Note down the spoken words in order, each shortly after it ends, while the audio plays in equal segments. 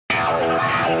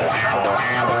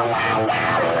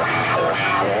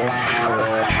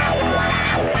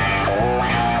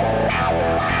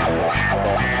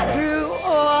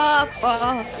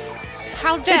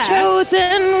How dare the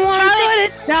chosen one Charlie,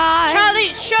 to die.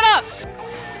 Charlie, shut up!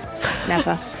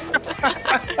 Never.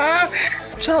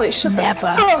 Charlie, shut Never.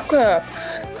 the fuck up.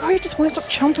 Oh, you just won't stop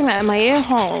chomping that in my ear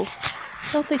holes.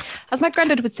 Filthy. As my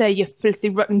granddad would say, you filthy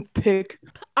rotten pig.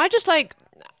 I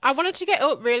wanted to get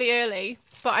up really early,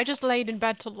 but I just laid in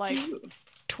bed till like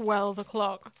 12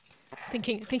 o'clock,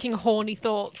 thinking horny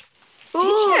thoughts. Did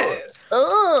you?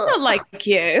 Not like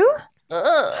you.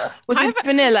 Was it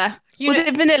vanilla? Was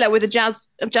it vanilla with a jazz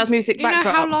music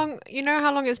backdrop? You know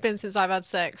how long it's been since I've had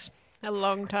sex? A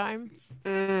long time.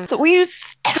 So will you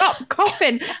stop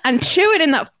coughing and chewing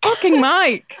in that fucking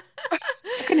mic? I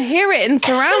can hear it in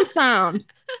surround sound.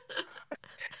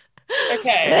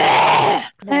 Okay.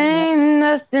 Ain't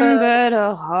nothing but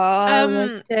a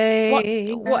holiday.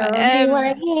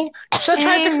 Shall I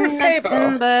try a different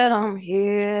table? But I'm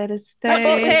here to stay. What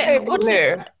does it say? What's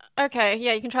this? Okay,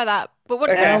 yeah, you can try that. But what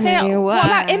Okay. does it say? Tell me What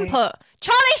about why. input?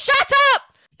 Charlie, shut up!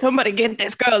 Somebody get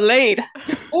this girl laid.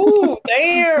 Ooh,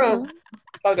 damn.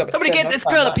 Somebody get this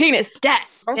girl a penis stat.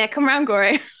 Yeah, come around,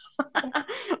 Gory.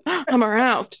 I'm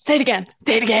aroused. Say it again.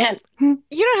 Say it again. You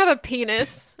don't have a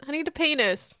penis. I need a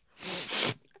penis.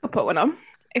 I'll put one on.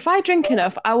 If I drink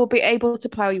enough, I will be able to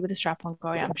plow you with a strap on,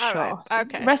 Gory, I'm All sure. right, So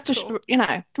okay, rest cool.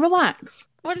 assured, relax.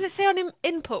 What does it say on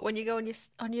input when you go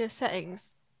on your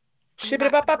settings?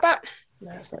 Shibbity-bap-bap-bap.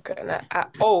 No, it's not getting that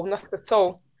at all. Nothing at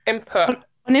all. Input.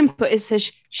 On input, it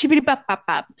says shibbity bap bap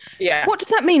bap. Yeah. What does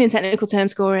that mean in technical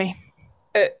terms, Gory?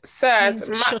 It says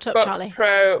Means shut up, MacBook Charlie.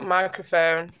 Pro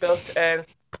microphone built in.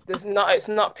 It's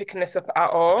not picking this up at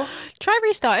all. Try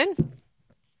restarting.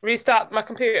 Restart my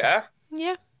computer.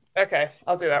 Yeah. Okay,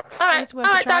 I'll do that. All right, It's worth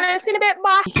a try. darling. See you in a bit.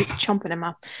 Bye. You keep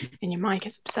chomping in your mic.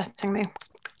 It's upsetting me.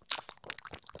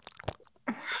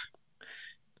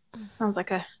 Sounds like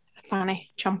a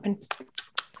fanny chomping.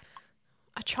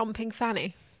 A chomping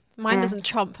fanny. Mine doesn't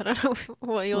chomp. I don't know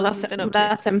what yours has been up to.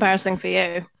 That's embarrassing for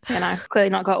you. Clearly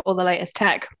not got all the latest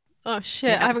tech. Oh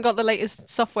shit! I haven't got the latest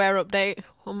software update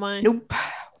on mine. Nope.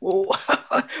 Whoa.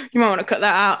 You might want to cut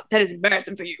that out. That is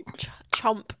embarrassing for you.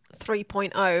 Chomp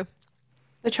 3.0.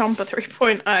 The Chomper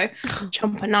 3.0.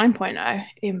 Chomper 9.0.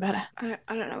 Even better. I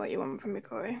don't know what you want from me,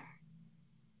 Corey.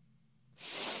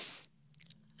 Silence.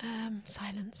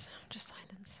 Just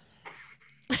silence.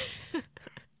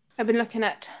 I've been looking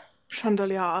at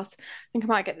chandeliers. I think I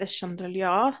might get this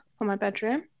chandelier for my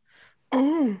bedroom.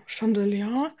 Oh,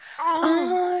 chandelier.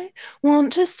 I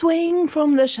want to swing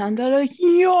from the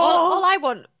chandelier. All I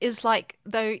want is like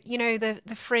the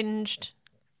fringed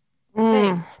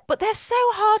thing. But they're so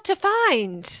hard to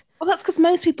find. Well, that's because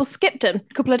most people skipped them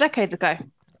a couple of decades ago.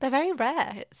 They're very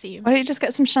rare, it seems. Why don't you just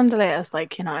get some chandeliers, No.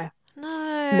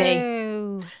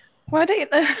 me? Why don't you?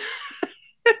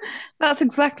 That's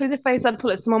exactly the face I'd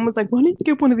pull if someone was like, why don't you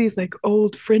get one of these like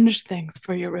old fringe things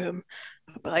for your room?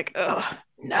 I'd be like, oh,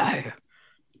 no. I'd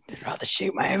rather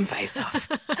shoot my own face off.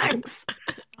 Thanks.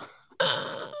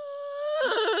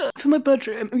 For my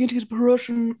bedroom, I'm going to get a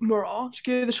Persian mirror to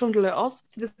go the chandeliers.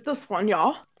 So there's this one,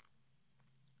 yeah.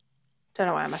 Don't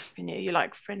know why I'm asking you. You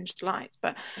like fringed lights,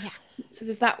 but yeah. So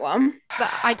there's that one. But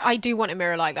I do want a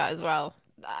mirror like that as well.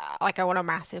 Like I want a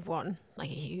massive one,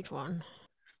 like a huge one.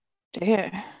 Do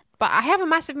you? But I have a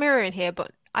massive mirror in here,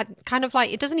 but I kind of like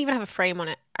it doesn't even have a frame on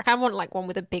it. I kind of want like one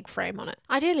with a big frame on it.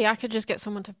 Ideally, I could just get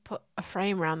someone to put a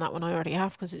frame around that one I already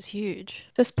have because it's huge.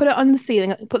 Just put it on the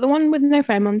ceiling. Put the one with no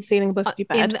frame on the ceiling above your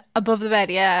bed. Above the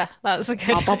bed, yeah. That's a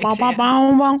good idea.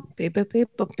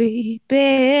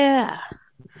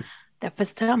 The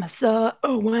first time I saw,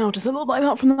 oh wow, does it look like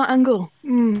that from that angle?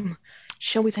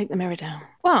 Shall we take the mirror down?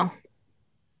 Well,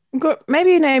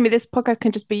 maybe Naomi, this podcast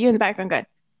can just be you in the background going.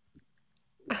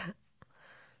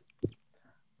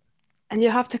 And you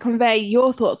have to convey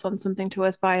your thoughts on something to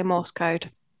us via Morse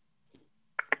code.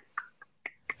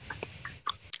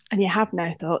 And you have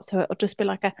no thoughts, so it'll just be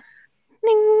like a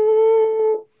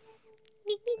ning.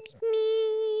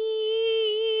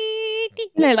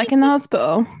 Like in the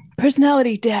hospital,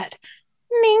 personality dead.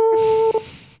 Ning.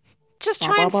 Just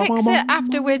try and fix it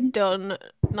after we're done,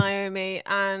 Naomi,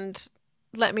 and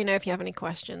let me know if you have any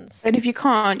questions. And if you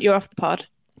can't, you're off the pod.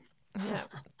 Yeah,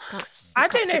 I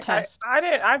don't know if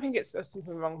I think it's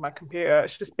something wrong with my computer.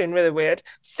 It's just been really weird.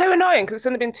 So annoying because it's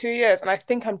only been 2 years and I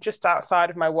think I'm just outside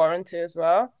of my warranty as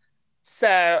well.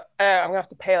 So I'm gonna have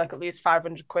to pay like at least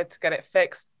 500 quid to get it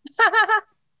fixed.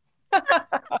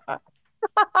 Yeah,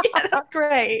 that's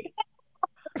great.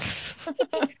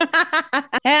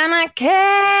 And I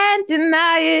can't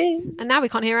deny it. And now we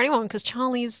can't hear anyone because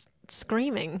Charlie's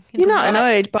screaming. You're not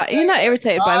annoyed, but you're not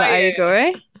irritated by that, are you,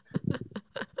 Gory?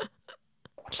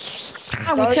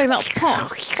 I would say that's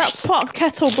pot of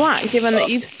kettle black, given that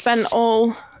you've spent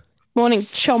all morning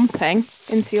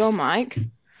chomping into your mic.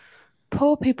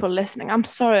 Poor people listening. I'm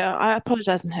sorry. I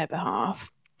apologise on her behalf.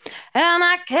 And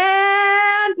I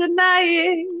can't deny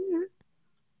it.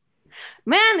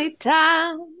 Many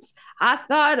times I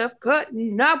thought of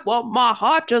cutting up what my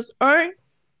heart just ain't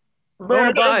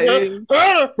gonna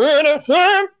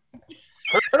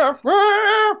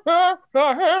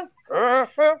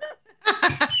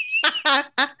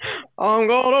I'm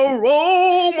gonna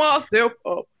roll myself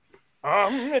up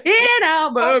in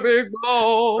our big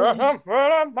balls.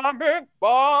 My big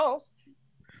balls.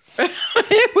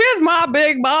 With my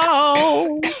big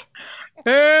balls.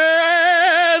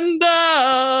 And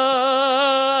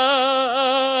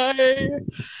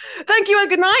thank you and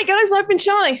good night, guys. I've been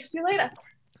Charlie. See you later.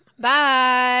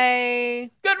 Bye.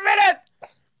 Good minutes.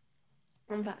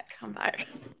 I'm back.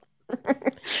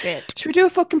 Shit. Should we do a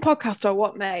fucking podcast or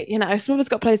what, mate? You know, some of us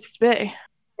got places to be.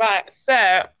 Right,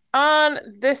 so on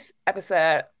this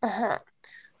episode,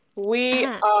 we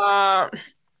are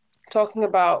talking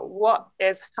about what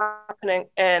is happening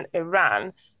in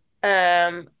Iran.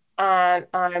 And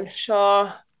I'm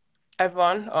sure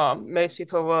everyone or most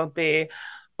people will be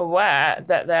aware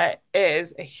that there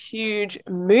is a huge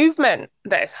movement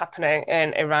that is happening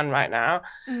in Iran right now.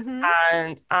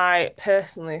 And I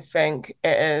personally think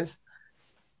it is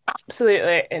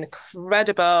absolutely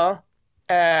incredible.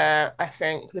 I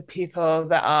think the people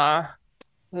that are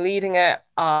leading it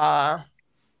are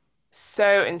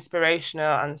so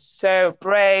inspirational and so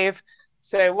brave.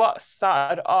 So, what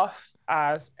started off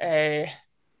as a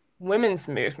women's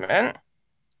movement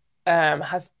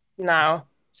has now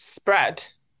spread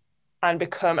and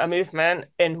become a movement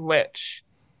in which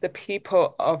the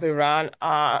people of Iran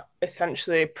are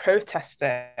essentially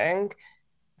protesting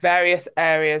various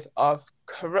areas of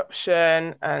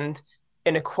corruption and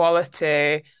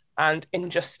inequality and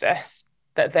injustice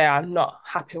that they are not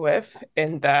happy with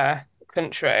in their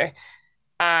country.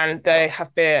 And they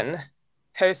have been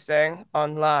posting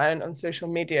online on social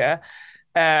media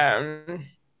hashtag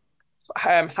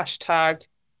hashtag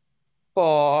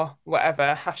for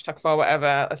whatever,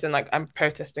 as in like I'm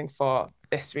protesting for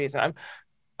this reason.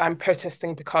 I'm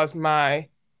protesting because my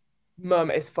mum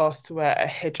is forced to wear a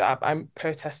hijab. I'm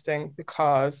protesting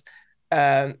because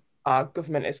our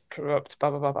government is corrupt,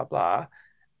 blah, blah, blah, blah, blah.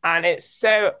 And it's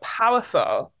so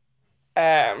powerful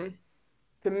for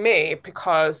me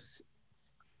because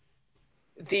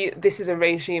this is a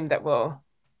regime that will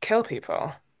kill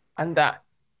people and that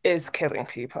is killing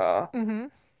people.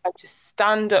 And to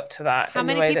stand up to that How in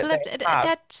the many way people that they have.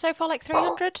 dead so far? Like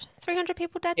 300? 300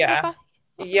 people dead so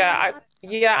Yeah. far?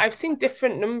 I've seen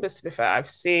different numbers to be fair.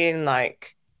 I've seen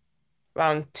like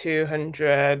around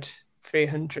 200,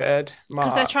 300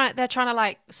 Because mark. they're trying to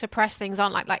like suppress things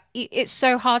on it's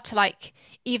so hard to like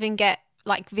even get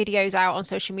like videos out on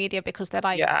social media because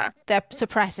they're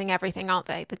suppressing everything, aren't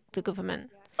they? The government.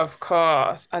 Of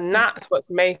course. And that's what's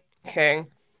making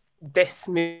this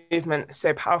movement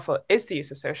so powerful is the use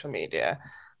of social media.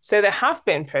 So there have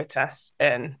been protests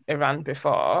in Iran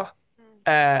before.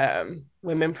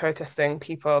 Women protesting,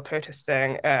 people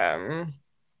protesting, again,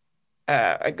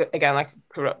 like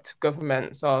corrupt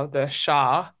governments or the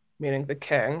Shah, meaning the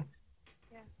king.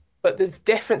 But the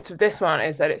difference with this one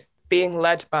is that it's being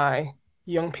led by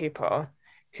young people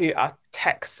who are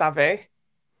tech savvy.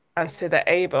 And so they're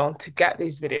able to get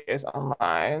these videos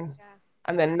online.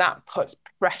 And then that puts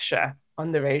pressure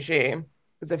on the regime.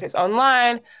 Because if it's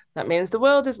online, that means the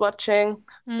world is watching.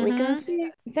 We can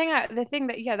see. The thing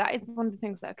that is one of the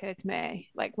things that occurred to me,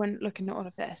 like when looking at all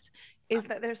of this, is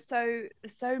that there's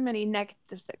so many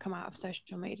negatives that come out of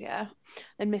social media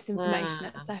and misinformation,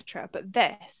 etc. But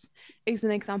this is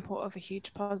an example of a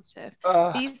huge positive.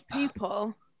 These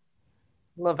people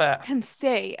love it. Can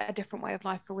see a different way of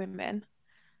life for women.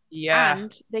 Yeah.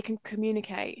 And they can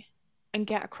communicate and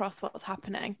get across what's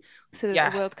happening so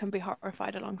that the world can be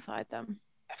horrified alongside them.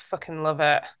 I fucking love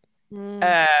it.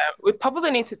 We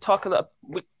probably need to talk a little.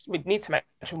 We need to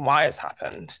mention why it's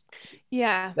happened.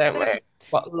 Yeah. Don't we?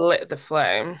 What lit the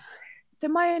flame? So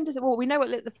we know what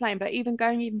lit the flame, but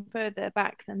going even further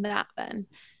back than that, then,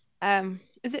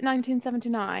 is it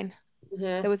 1979?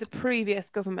 There was a previous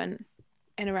government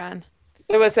in Iran.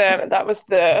 There was that was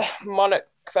the monarch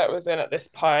that was in at this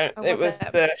point. It was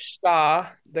the Shah,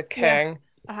 the king,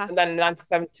 and then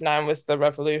 1979 was the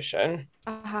revolution.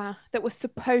 That was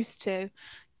supposed to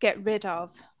get rid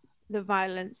of the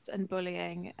violence and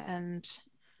bullying and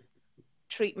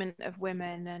treatment of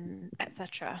women and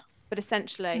etc. But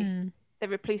essentially, they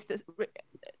replaced this.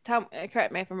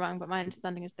 correct me if I'm wrong, but my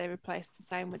understanding is they replaced the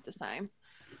same with the same,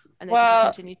 and they just Well,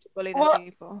 continue to bully their well,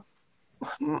 people.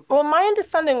 well, my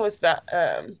understanding was that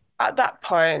at that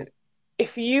point,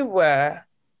 if you were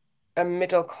a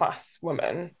middle class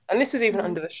woman, and this was even Mm.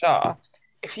 under the Shah,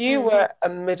 if you were a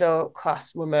middle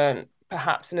class woman,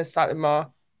 perhaps in a slightly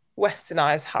more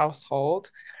westernized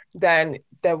household, then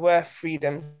there were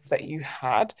freedoms that you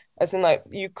had, as in like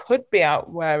you could be out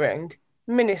wearing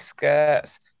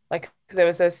miniskirts, like there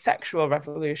was a sexual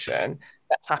revolution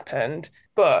that happened.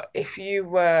 But if you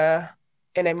were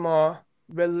in a more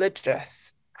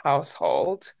religious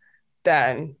household,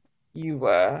 then you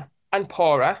were, and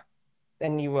poorer,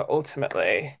 then you were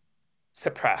ultimately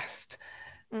suppressed.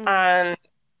 Mm. And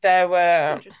there It's were,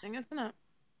 interesting, isn't it?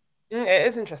 it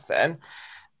is interesting,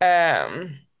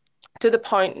 um, to the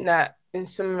point that in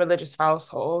some religious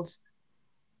households,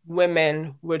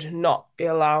 women would not be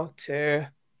allowed to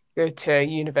go to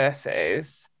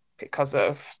universities because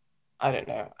of, I don't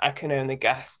know, I can only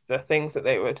guess the things that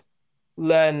they would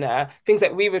learn there, things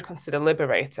that we would consider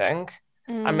liberating,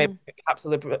 and maybe Mm. perhaps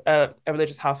a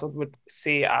religious household would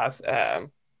see as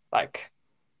like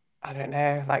I don't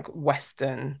know, like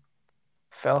Western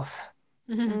filth,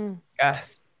 Mm. I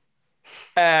guess.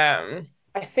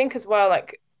 I think as well,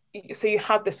 like, so you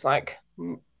had this like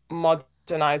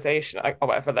modernization, like, or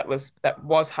whatever that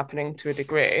was happening to a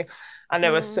degree, and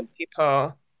there were some Mm.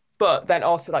 people, but then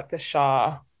also like the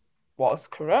Shah was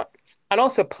corrupt and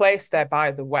also placed there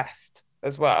by the West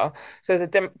as well. So there's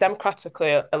a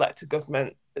democratically elected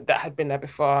government that had been there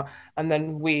before, and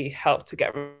then we helped to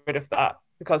get rid of that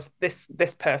because this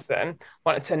person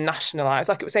wanted to nationalize,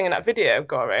 like it was saying in that video,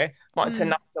 Gory wanted to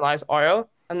Mm. nationalize oil,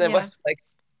 and the Yeah. West was like,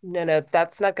 no, no,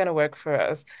 that's not going to work for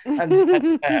us, and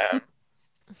then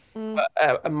Mm.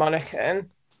 a monarchin.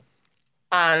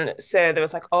 And so there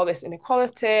was like all this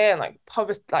inequality and like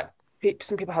poverty, like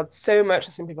some people had so much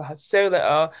and some people had so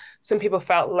little. Some people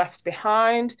felt left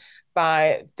behind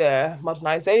by the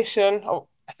modernization,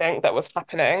 I think, that was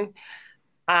happening.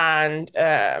 And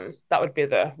that would be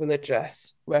the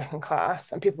religious working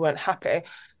class, and people weren't happy.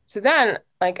 So then,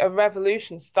 like, a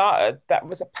revolution started that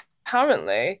was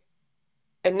apparently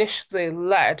initially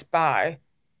led by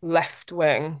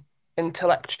left-wing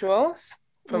intellectuals,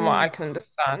 from what I Mm. can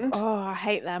understand. Oh, I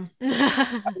hate them.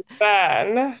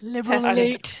 Then Liberal and Pesky.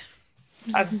 elite.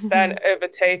 and then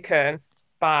overtaken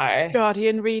by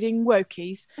Guardian reading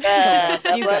wokies. Sorry,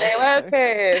 the you bloody go. Sorry.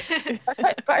 workers.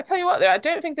 But I tell you what, though, I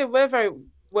don't think they were very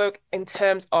woke in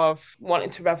terms of wanting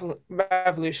to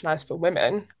revolutionize for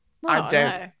women. I No,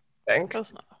 don't no, of think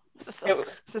course not. it.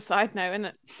 It's a side note, isn't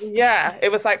it? Yeah, it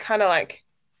was like kind of like,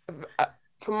 uh,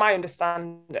 from my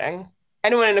understanding,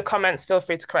 anyone in the comments, feel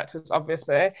free to correct us,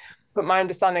 obviously. But my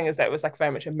understanding is that it was like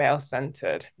very much a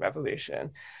male-centered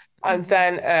revolution. And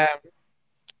then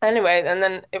anyway, and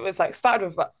then it was like started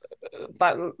with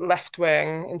like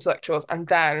left-wing intellectuals and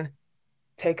then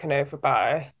taken over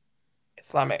by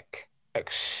Islamic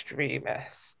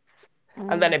extremists.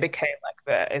 And then Mm. it became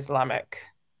like the Islamic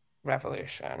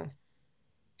Revolution,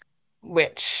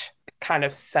 which kind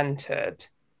of centered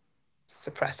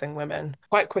suppressing women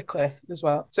quite quickly as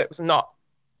well. So it was not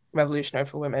revolutionary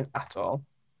for women at all.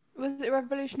 Was it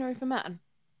revolutionary for men?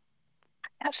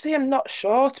 Actually, I'm not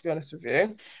sure, to be honest with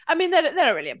you. I mean, they're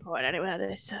not really important anyway, are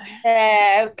they? So,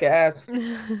 Yeah, who cares?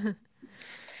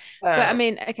 but I Um,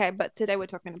 mean, okay. But today we're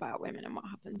talking about women and what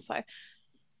happened. So,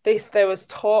 there was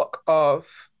talk of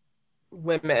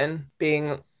women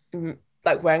being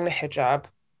like wearing the hijab,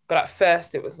 but at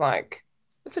first it was like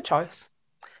it's a choice,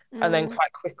 and then mm,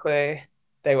 quite quickly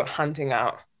they were handing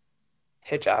out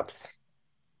hijabs,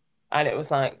 and it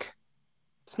was like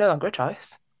it's no longer a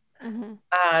choice. hmm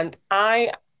And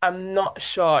I am not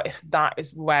sure if that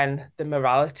is when the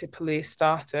morality police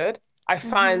started. I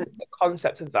find hmm the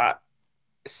concept of that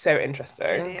so it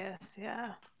interesting. is,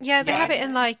 yeah. Yeah, they Yeah. have it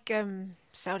in Definitely. like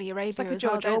Saudi It's Arabia like a as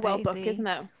well, George don't Orwell they? book, isn't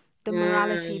it? The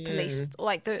morality police, Mm, or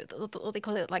like what they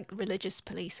call it, like religious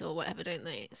police or whatever, don't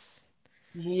they? It's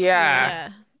yeah.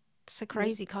 yeah, it's a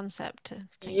crazy concept to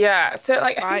think. Yeah. So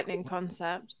like I think Frightening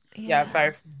concept. yeah, Yeah.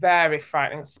 very, very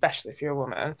frightening, especially if you're a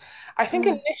woman. I think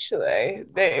Mm. initially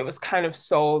it was kind of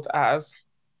sold as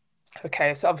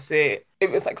okay, so obviously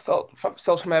it was like sold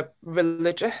from a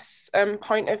religious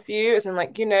point of view, as in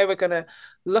like, we're gonna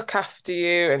look after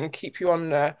you and keep you on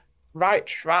the right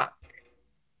track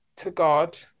to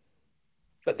God.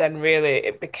 But then really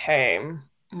it became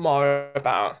more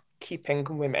about keeping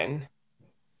women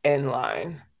in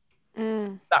line.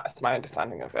 Mm. That's my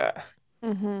understanding of it.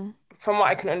 Mm-hmm. From what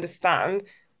I can understand,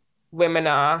 women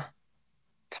are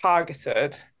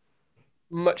targeted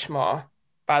much more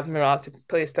by the morality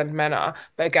police than men are.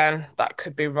 But again, that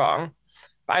could be wrong.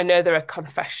 But I know there are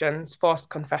confessions, forced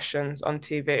confessions on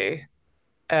TV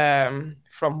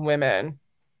from women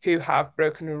who have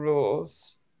broken the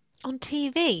rules. On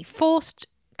TV, forced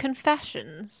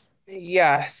confessions.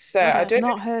 Yes, so God, I I've don't know.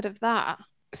 not heard of that.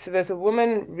 So there's a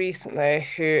woman recently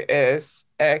who is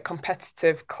a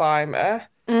competitive climber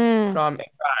Mm, from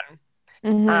Iran,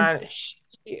 hmm and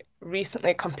she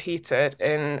recently competed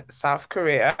in South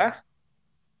Korea,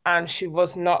 and she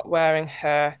was not wearing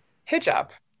her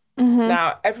hijab. hmm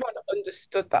Now, everyone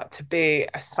understood that to be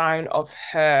a sign of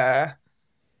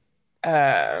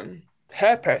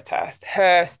her protest,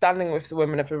 her standing with the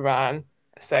women of Iran,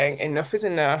 saying enough is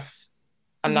enough,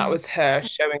 and that Mm. was her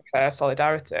showing her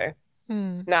solidarity.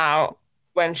 Mm. Now,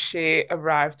 when she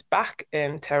arrived back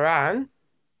in Tehran,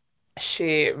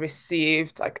 she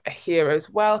received like a hero's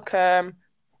welcome,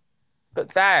 but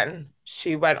then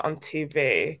she went on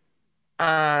TV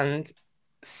and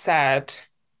said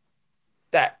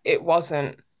that it was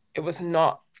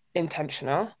not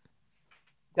intentional,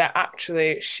 that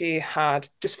actually she had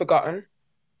just forgotten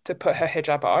to put her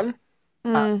hijab on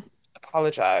and Mm.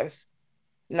 apologize.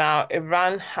 Now,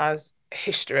 Iran has a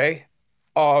history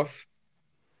of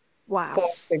Wow.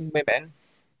 forcing women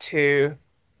to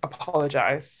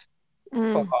apologize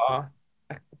for Mm.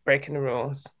 breaking the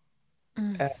rules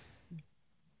Mm. uh,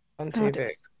 on God, TV.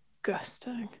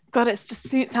 disgusting. God, it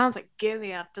sounds like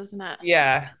Gilead, doesn't it?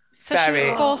 Yeah, So she was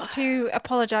very. Oh. forced to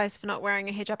apologize for not wearing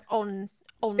a hijab on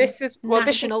This is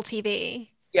national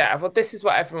TV. yeah, well, this is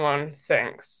what everyone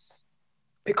thinks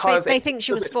They because they it's think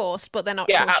she was forced, but they're not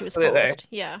yeah, sure she was absolutely. forced.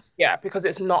 Yeah. Yeah, because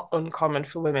it's not uncommon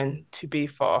for women to be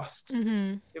forced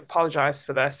Hmm. to apologize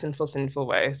for their sinful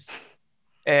ways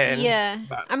in Yeah.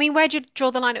 that. I mean, where'd you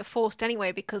draw the line at forced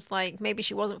anyway? Because like maybe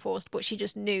she wasn't forced, but she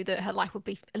just knew that her life would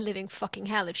be a living fucking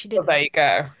hell if she Well, there didn't. you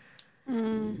go.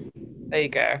 Mm. There you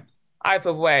go.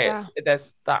 Either way, Wow.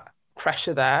 there's that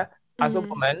pressure there as a Mm.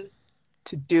 woman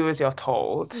to do as you're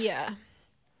told. Yeah.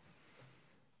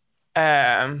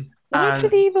 Why do And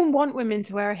they even want women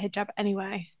to wear a hijab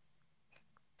anyway?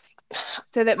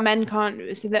 So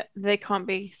that they can't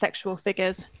be sexual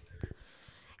figures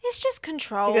It's just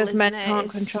control, because men isn't it? can't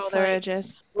It's control just their like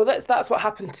urges. well, that's what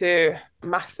happened to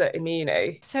Massa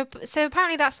Amini. so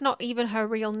apparently that's not even her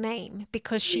real name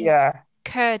because she's Yeah.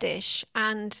 Kurdish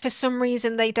and for some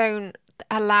reason they don't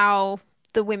allow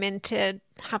the women to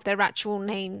have their actual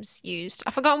names used.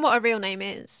 I've forgotten what her real name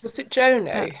is. Was it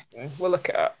But Joni? We'll look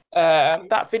it up.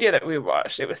 That video that we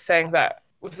watched, it was saying that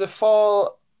with the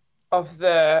fall of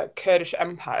the Kurdish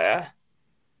Empire,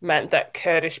 meant that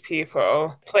Kurdish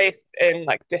people placed in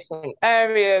like different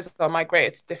areas or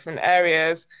migrated to different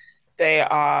areas,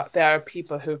 there are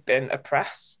people who've been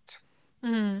oppressed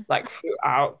mm, like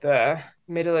throughout the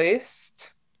Middle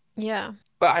East. yeah.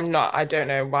 But I don't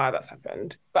know why that's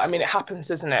happened. But I mean, it happens,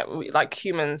 doesn't it? Like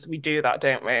humans, we do that,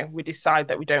 don't we? We decide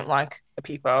that we don't like the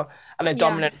people, and a Yeah.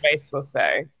 dominant race will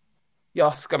say,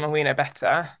 "You're scum and we know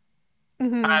better."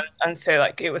 Hmm. And so,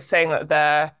 like, it was saying that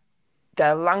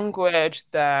their language,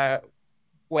 their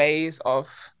ways of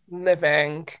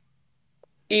living,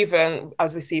 even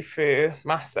as we see through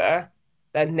Massa,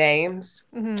 their names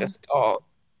Hmm. just all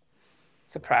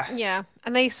Yeah, suppressed.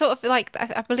 and they sort of like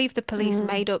I believe the police Mm.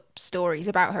 made up stories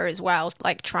about her as well,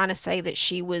 like trying to say that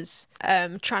she was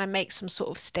trying to make some sort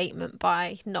of statement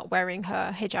by not wearing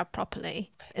her hijab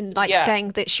properly and like Yeah,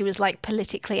 saying that she was like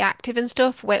politically active and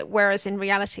stuff, whereas in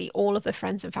reality all of her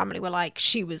friends and family were like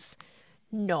she was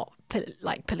not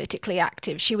like politically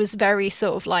active. She was very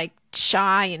sort of like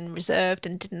shy and reserved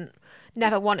and didn't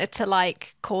never wanted to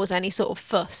like cause any sort of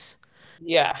fuss.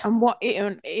 yeah, And what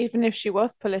even if she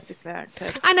was politically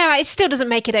active? I know it still doesn't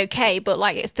make it okay, but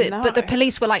like but the No,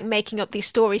 police were like making up these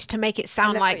stories to make it I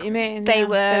sound know what like you mean. they Yeah,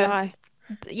 they were lie.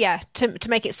 to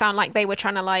make it sound like they were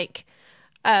trying to like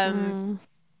um Mm.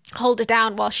 hold her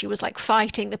down while she was like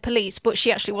fighting the police, but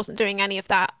she actually wasn't doing any of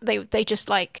that. They just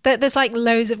like there's like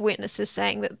loads of witnesses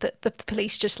saying that the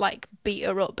police just like beat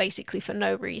her up basically for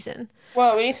no reason.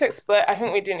 well, we need to explain. I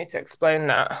think we do need to explain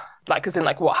that, like, as in,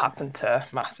 like, what happened to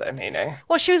Massa Amini.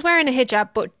 Well, she was wearing a hijab,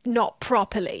 but not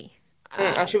properly.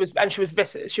 And she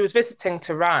was visiting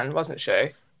Tehran, wasn't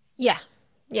she? Yeah,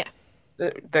 yeah,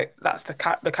 That's the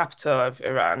capital of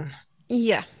Iran.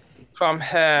 yeah, From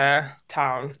her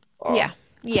town yeah, or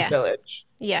yeah, village,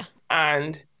 yeah,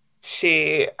 and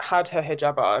she had her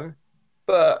hijab on,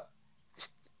 but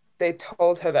they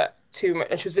told her that too much,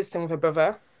 and she was visiting with her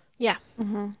brother. yeah.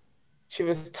 hmm She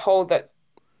was told that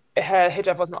her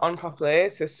hijab wasn't on properly,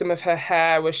 so some of her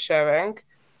hair was showing.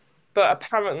 But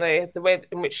apparently, the way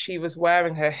in which she was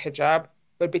wearing her hijab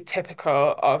would be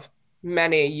typical of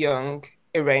many young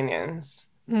Iranians.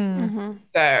 Mm. Mm-hmm.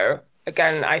 So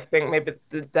again, I think maybe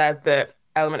the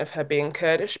element of her being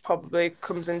Kurdish probably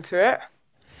comes into it.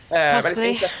 And it's Possibly.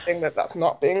 interesting that that's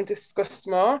not being discussed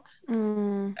more.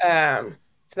 Mm.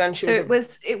 So then she So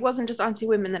was, it wasn't just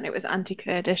anti-women, then it was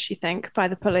anti-Kurdish, you think, by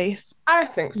the police. I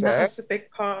think And that so. was a big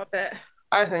part of it.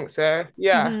 I think so.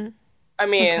 Yeah. Hmm. I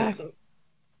mean, Okay.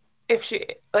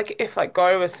 if like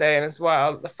Gori was saying as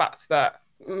well, the fact that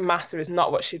Massa is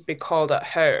not what she'd be called at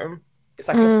home, it's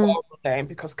like a Mm. formal name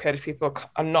because Kurdish people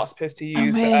are not supposed to I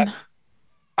use their mean,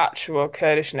 actual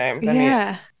Kurdish names. I mean,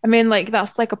 yeah. I mean, like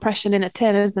that's like oppression in a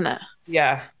tin, isn't it?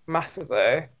 yeah,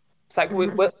 massively. It's like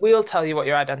Hmm. we'll tell you what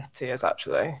your identity is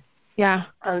actually. Yeah.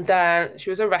 And then she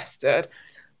was arrested,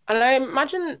 and I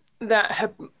imagine that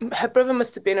her brother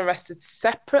must have been arrested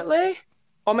separately,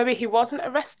 or maybe he wasn't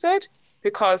arrested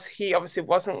because he obviously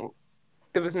wasn't.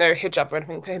 There was no hijab or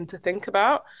anything for him to think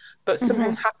about, but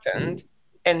something Hmm. happened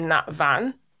in that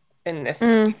van, in this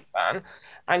Mm. police van,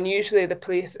 and usually the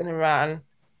police in Iran,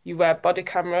 you wear body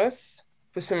cameras.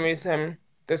 For some reason,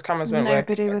 those cameras weren't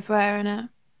working. Nobody was wearing it.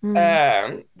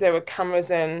 Mm. There were cameras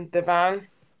in the van.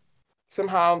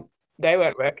 Somehow they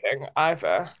weren't working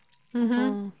either, Hmm.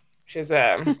 Mm. which is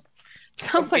Sounds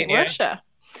like convenient. Russia.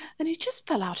 And he just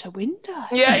fell out a window.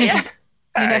 Yeah, yeah, Yeah.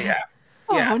 yeah, yeah.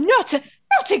 Oh, not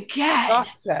again.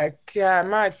 Not again,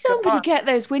 my Somebody God. get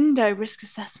those window risk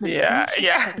assessments Yeah, sorted,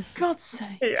 yeah, for God's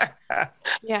sake. yeah.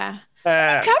 Yeah. The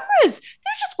Um, cameras,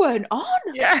 they just weren't on.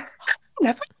 yeah,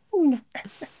 Never.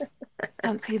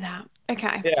 Can't see that.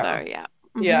 Okay, yeah, so yeah.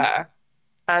 Hmm. yeah.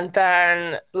 And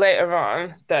then later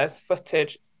on, there's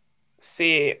footage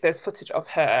of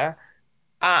her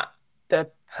at the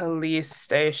police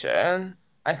station,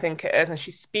 I think it is, and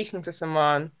she's speaking to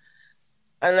someone,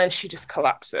 and then she just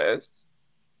collapses.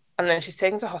 And then she's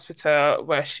taken to hospital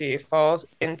where she falls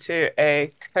into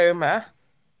a coma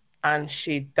and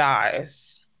she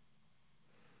dies.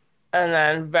 And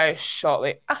then very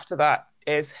shortly after that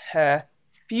is her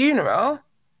funeral.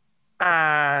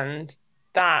 And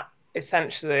that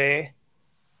essentially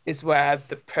is where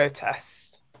the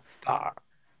protests start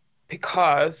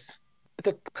because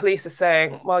the police are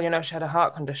saying, well, she had a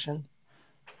heart condition.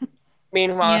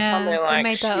 Meanwhile, her family, Yeah, they like,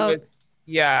 made that she up. was,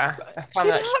 yeah, her She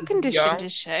family, had a like, she heart was condition, young.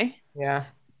 did she? Yeah.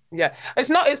 Yeah. It's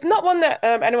not one that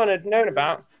anyone had known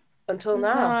about until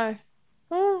now. No.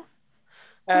 Oh,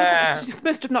 Uh, she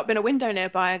must have not been a window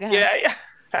nearby, I yeah, guess.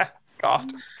 yeah.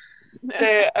 God.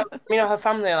 So, her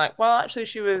family are like, well, actually,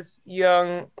 she was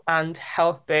young and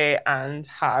healthy and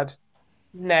had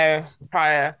no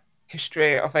prior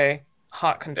history of a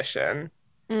heart condition,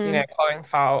 Mm, calling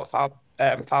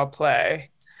foul play.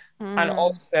 And mm,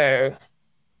 also,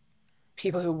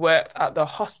 people who worked at the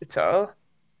hospital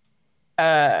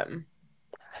um,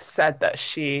 said that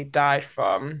she died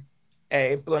from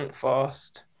a blunt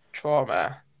force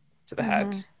trauma to the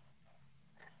head. hmm.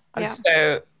 And Yeah.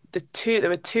 so there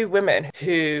were two women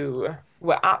who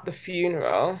were at the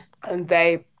funeral and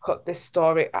they put this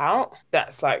story out.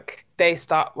 That's like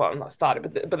well, not started,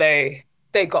 but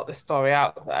they got the story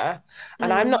out there.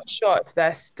 And I'm Mm, not sure if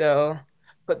they're still,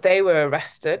 but they were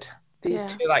arrested, these yeah.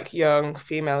 two like young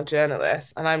female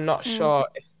journalists, and I'm not Mm, sure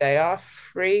if they are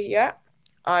free yet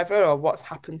either or what's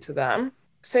happened to them.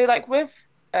 So like with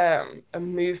a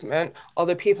movement,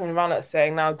 although people in Iran are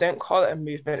saying now don't call it a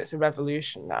movement, it's a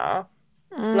revolution now.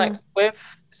 Like mm, with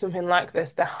something like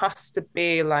this, there has to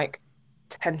be like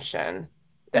tension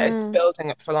that is mm.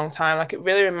 building up for a long time. Like it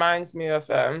really reminds me of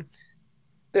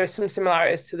there are some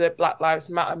similarities to the Black Lives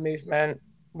Matter movement,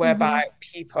 whereby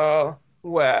Hmm.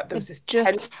 there was It this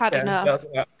just had tension enough.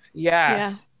 building up. Yeah.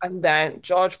 Yeah. And then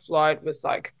George Floyd was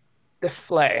like the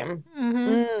flame,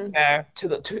 Hmm. Mm. to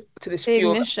this The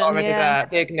fuel that's ignition, already yeah. there,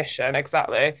 the ignition,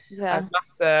 exactly. And Yeah.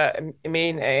 Massa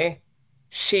Amini,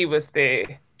 she was the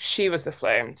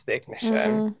flame to the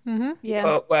ignition. Mm. Hmm. Yeah.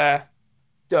 People were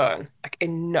done, like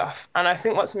enough. And I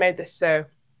think what's made this so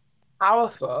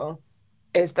powerful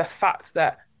is the fact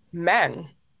that men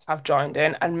have joined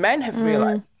in and men have Mm.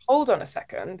 realized, hold on a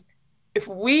second, if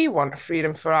we want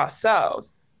freedom for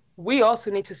ourselves, we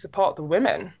also need to support the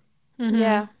women. Hmm.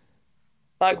 Yeah.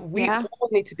 Like we Yeah. all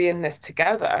need to be in this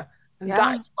together. And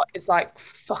that Yeah. is what is like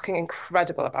fucking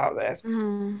incredible about this.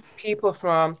 Mm. People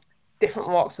from different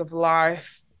walks of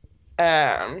life,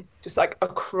 just like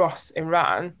across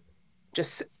Iran,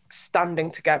 just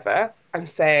standing together and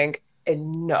saying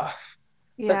enough.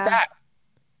 But Yeah. that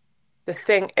the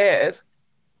thing is,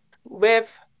 with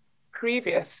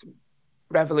previous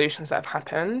revolutions that have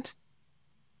happened,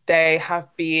 they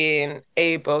have been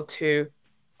able to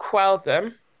quell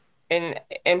them in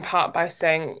in part by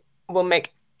saying we'll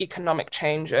make economic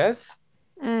changes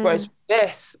Whereas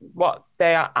this, what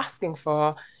they are asking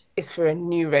for is for a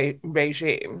new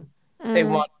regime. They Mm.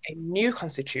 want a new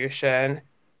constitution,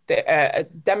 a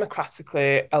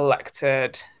democratically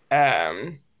elected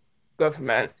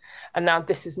government. And now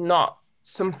this is not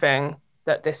something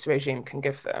that this regime can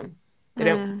give them. They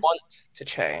don't Mm. want to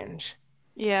change.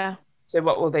 Yeah. So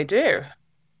what will they do?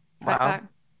 Fight Well, back.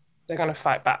 they're going to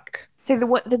fight back. See, the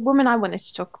woman I wanted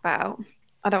to talk about,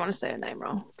 I don't want to say her name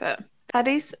wrong, but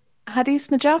Hadis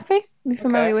Najafi. Are you Okay.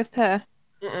 familiar with her?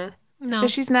 Mm-mm. So No.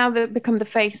 she's now become the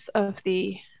face of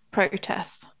the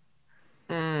protests.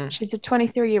 Mm. She's a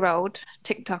 23-year-old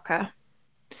TikToker,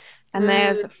 and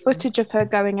there's Mm. footage of her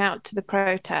going out to the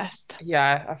protest,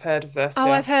 Yeah, I've heard of this. Oh,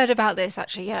 Yeah. I've heard about this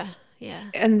actually. Yeah. Yeah.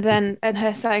 and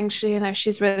her saying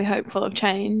she's really hopeful of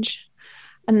change,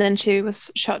 and then she was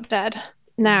shot dead.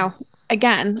 Now,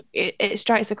 again, it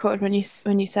strikes a chord when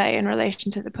you say in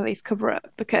relation to the police cover up,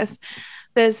 because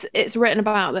it's written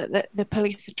about that the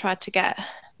police had tried to get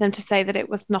them to say that it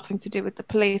was nothing to do with the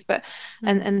police, but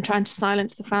and trying to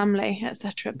silence the family,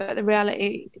 etc. But the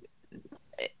reality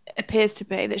appears to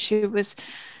be that she was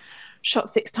shot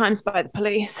 6 times by the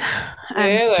police.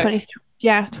 Really?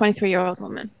 23-year-old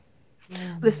woman.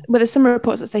 Mm. There's some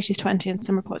reports that say she's 20 and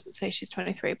some reports that say she's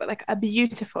 23, but like a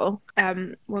beautiful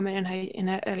woman in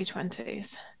her early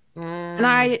 20s. And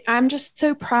Mm. I'm just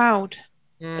so proud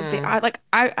of the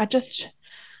Mm.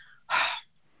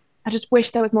 I just wish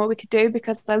there was more we could do,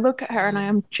 because I look at her and I Mm.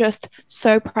 am just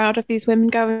so proud of these women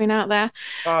going out there.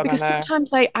 God, I Because know.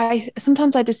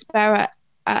 sometimes I despair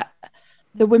at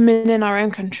the women in our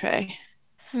own country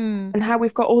Hmm. and how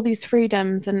we've got all these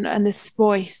freedoms and this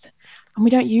voice, and we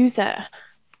don't use it.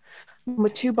 We're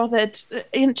too bothered. Do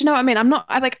you know what I mean? I'm not.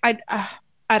 I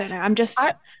don't know. I'm just.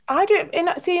 I I don't in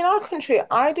our country,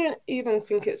 I don't even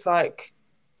think it's like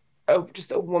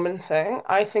just a woman thing.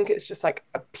 I think it's just like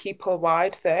a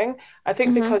people-wide thing. I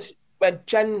think Mhm. because we're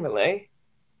generally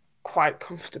quite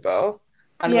comfortable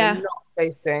and we're Yeah. not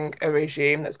facing a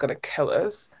regime that's going to kill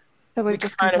us, So we're we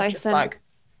just kind of just complacent. like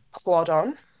plod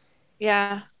on.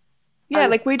 Yeah. Yeah.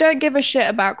 And Like we don't give a shit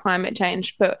about climate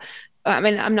change, but I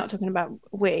mean, I'm not talking about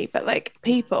we, but like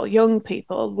people, young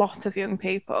people, a lot of young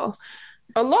people.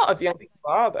 a lot of young people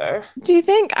are though. Do you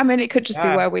think? I mean, it could just be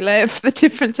Yeah. where we live, the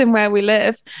difference in where we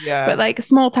live, but Yeah. like a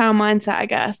small town mindset, I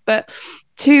guess. But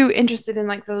too interested in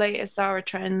like the latest Zara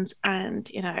trends and,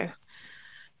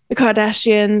 the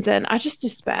Kardashians. And I just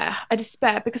despair. I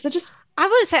despair because I just, I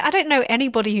wouldn't say I don't know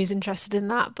anybody who's interested in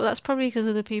that, but that's probably because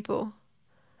of the people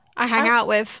I hang I out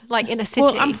with, like in a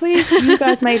well, I'm city. pleased you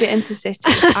guys made it into cities.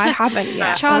 I haven't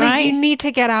yet. All Charlie, you right. need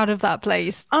to get out of that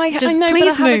place. I Just know, but I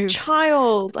please have a move.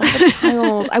 child. I have a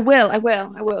child. I will.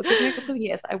 Give me a couple of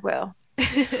years. I will.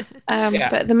 yeah.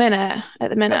 But at the minute,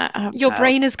 I have a Your child.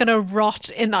 brain is gonna rot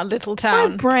in that little My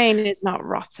town. brain is not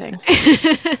rotting.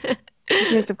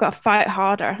 Just means I've got to fight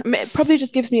harder. I mean, it probably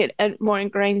just gives me a more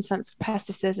ingrained sense of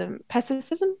pessimism.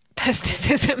 Pessimism?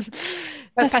 Pesticism. Pesticides.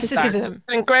 Pessimism. Pesticism.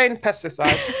 Ingrained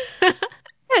pesticides. Yeah,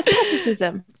 it's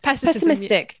pessimism. Pessicism.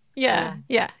 Pessimistic. Yeah, Mm.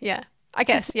 yeah, yeah. I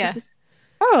guess, yeah.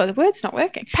 Oh, the word's not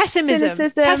working. Pessimism.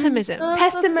 Cynicism. Pessimism.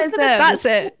 Pessimism. That's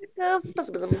it.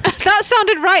 Pessimism. That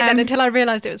sounded right then Um, until I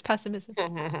realized it was pessimism.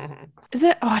 Is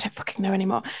it? Oh, I don't fucking know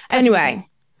anymore. Pessimism. Anyway,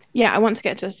 yeah, I want to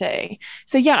get to a city.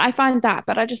 So yeah, I find that,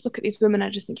 but I just look at these women, I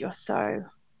just think you're so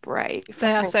brave.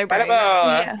 They are so brave. So Incredible.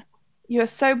 yeah, you're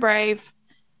so brave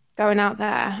going out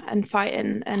there and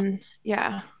fighting, and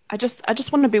yeah, I just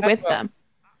want to be with Incredible. them.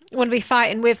 Want to be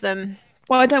fighting with them.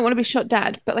 Well, I don't want to be shot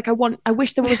dead, but like I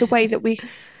wish there was a way that we.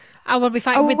 I will be I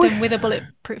fighting with w- them with a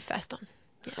bulletproof vest on.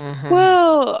 Mhm.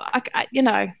 well,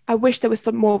 I wish there was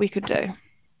some more we could do.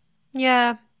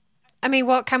 Yeah. I mean,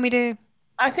 what can we do?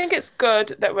 I think it's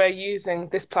good that we're using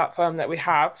this platform that we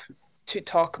have to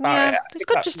talk about it. Yeah, I it's think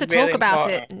good that's just to really talk about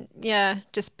it. important. And, yeah,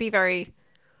 just be very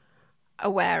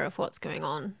aware of what's going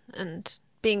on and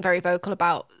being very vocal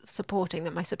about supporting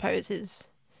them, I suppose, is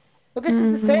But this is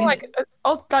the is thing, Mm,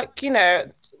 good.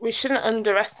 like, we shouldn't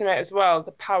underestimate as well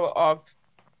the power of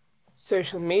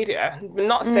social media. We're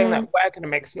not saying that mm, we're going to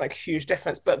make some like huge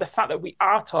difference, but the fact that we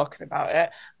are talking about it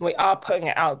and we are putting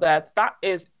it out there, that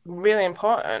is really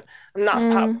important. And that's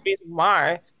part of mm, the reason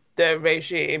why the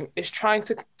regime is trying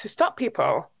to stop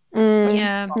people. mm,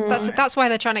 Yeah, that's mm, that's why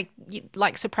they're trying to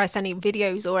like suppress any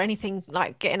videos or anything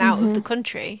like getting out of the mm,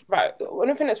 country. Right.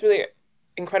 One thing that's really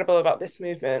incredible about this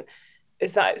movement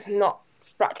is that it's not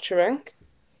fracturing.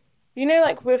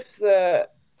 Like with the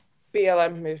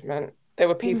BLM movement, there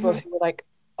were people mm, who were like,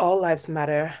 all lives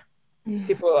matter. mm,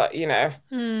 People are,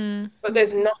 Hmm. but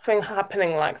there's nothing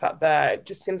happening like that there. It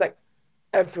just seems like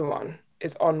everyone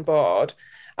is on board.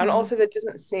 And mm, also, there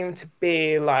doesn't seem to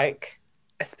be like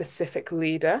a specific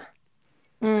leader.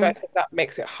 So I think that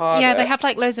makes it Yeah, they harder. have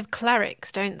like loads of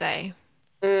clerics, don't they?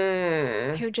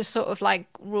 Mm. Who just sort of like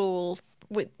rule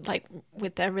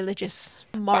with their religious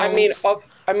But morals.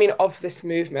 I mean of this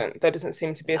movement, there doesn't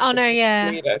seem to be a Oh no, specific yeah.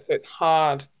 leader, so it's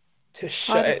hard to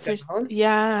shut Harder it to, down.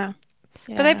 yeah,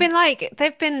 But yeah.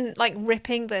 they've been like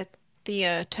ripping the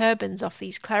turbans off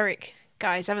these cleric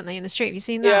guys, haven't they, in the street? Have you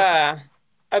seen that? Yeah.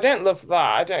 I don't love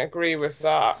that. I don't agree with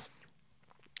that.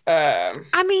 Um,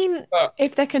 I mean, but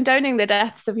If they're condoning the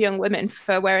deaths of young women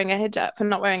for wearing a hijab, for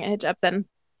not wearing a hijab, then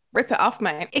rip it off,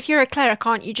 mate. if you're a cleric,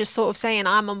 aren't you just sort of saying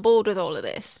I'm on board with all of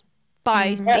this by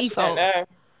I Mm. actually don't default? know.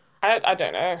 I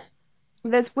don't know.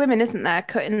 There's women, isn't there,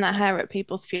 cutting their hair at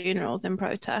people's funerals in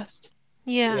protest.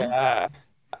 Yeah. Yeah.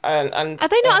 And Are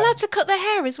they not allowed to cut their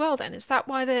hair as well then? Is that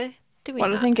why they're doing Well,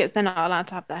 I that? think they're not allowed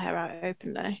to have their hair out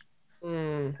openly.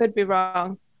 mm, Could be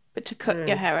wrong, but to cut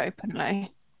your mm, hair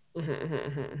openly.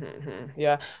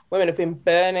 yeah. Women have been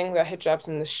burning their hijabs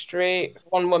in the street.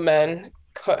 One woman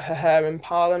cut her hair in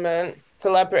Parliament.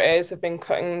 Celebrities have been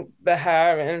cutting their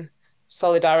hair in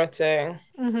solidarity.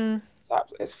 Hmm.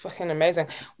 It's fucking amazing.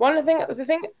 The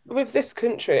thing with this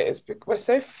country is we're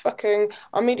so fucking,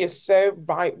 our media is so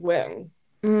right wing.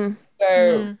 Mm, So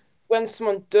Mm. when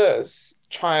someone does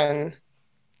try and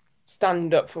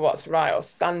stand up for what's right or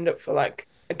stand up for like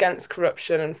against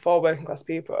corruption and for working class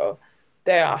people,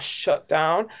 they are shut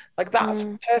down. Like that's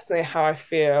mm, personally how I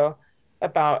feel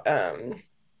about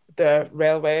the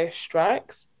railway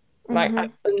strikes. Like I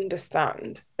hmm.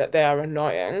 understand that they are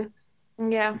annoying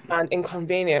Yeah, and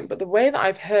inconvenient, but the way that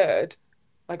I've heard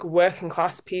like working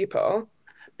class people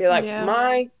be like, yeah.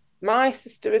 my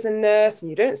sister is a nurse and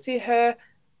you don't see her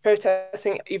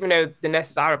protesting, even though the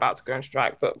nurses are about to go on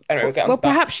strike. But anyway, we'll get Well, onto that.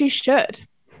 perhaps you should.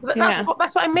 Yeah,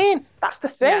 That's what I mean. That's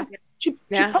the yeah, thing. She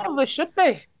yeah, probably should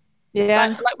be. yeah,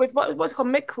 Like with what's it called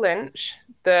Mick Lynch,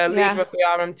 the leader yeah. of the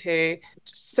RMT,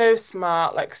 so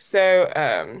smart, like so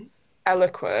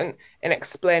eloquent in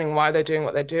explaining why they're doing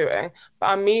what they're doing. But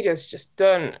our media's just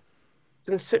done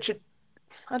such a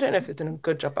I don't know if they've done a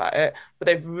good job at it, but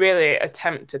they've really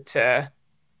attempted to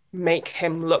make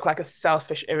him look like a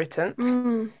selfish irritant.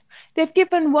 Mm. They've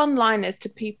given one-liners to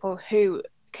people who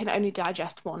can only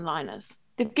digest one-liners.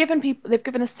 They've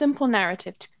given a simple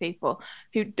narrative to people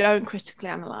who don't critically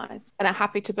analyze and are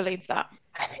happy to believe that.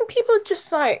 I think people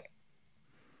just like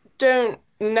don't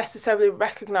necessarily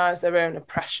recognize their own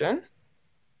oppression.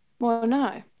 Well,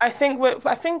 no.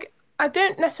 I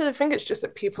don't necessarily think it's just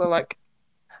that people are like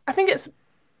I think it's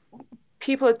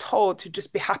people are told to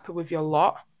just be happy with your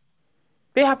lot.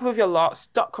 Be happy with your lot,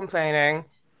 stop complaining.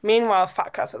 Meanwhile,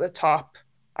 fat cats at the top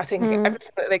are taking Mm. everything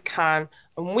that they can,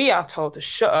 and we are told to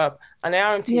shut up. And the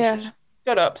RMT should Yeah.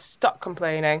 shut up, stop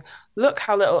complaining. Look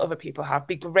how little other people have.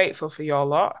 Be grateful for your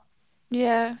lot.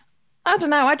 Yeah. I don't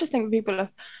know. I just think people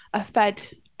are fed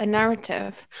a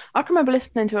narrative. I can remember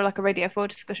listening to like a Radio 4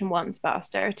 discussion once about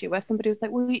austerity where somebody was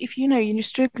like, well, if you know you're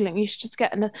struggling, you should just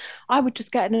get another, I would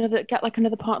just get like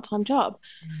another part-time job.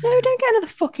 No, don't get another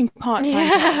fucking part-time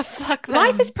Yeah, job. fuck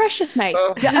Life is them. precious, mate.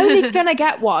 Oh. You're only gonna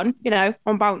get one,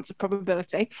 on balance of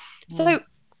probability. Mm. So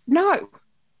no.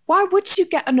 Why would you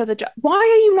get another job? Why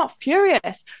are you not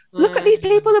furious? Look at these Mm.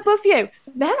 people above you.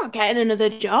 They're not getting another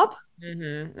job.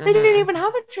 They don't even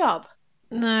have a job.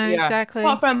 No, Yeah. exactly.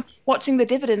 Apart from watching the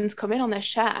dividends come in on their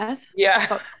shares. Yeah.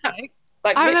 Fuck's sake.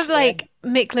 Like I remember literally. like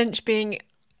Mick Lynch being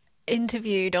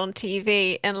interviewed on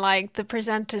TV and like the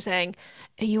presenter saying,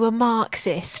 "Are you a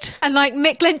Marxist?" And like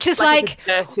Mick Lynch is Like like, it's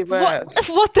a dirty word.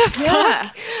 what the Yeah.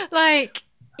 fuck? Like,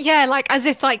 yeah, like as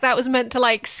if like that was meant to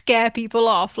like scare people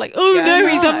off. Like, oh Yeah. no,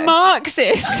 he's a No.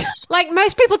 Marxist. Like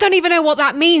most people don't even know what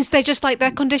that means. They just like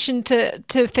they're conditioned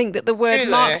to think that the word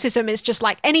Truly. Marxism is just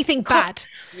like anything bad.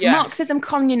 Yeah. Marxism,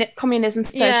 communism,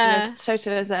 Yeah.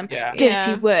 socialism, Yeah. dirty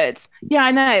Yeah. words. Yeah,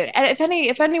 I know. And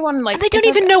if anyone like, And they don't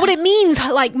even know what it means,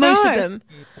 like most of No. them.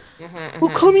 Well,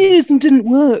 communism didn't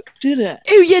work, did it?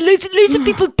 Oh yeah, loads of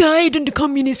people died under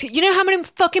communism. You know how many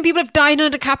fucking people have died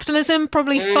under capitalism?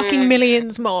 Probably fucking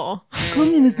millions more.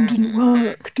 Communism didn't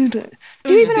work, did it?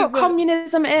 Do you even know what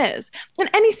communism is? And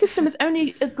any system is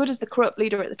only as good as the corrupt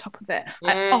leader at the top of it.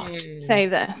 I often say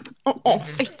this.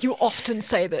 You often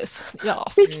say this,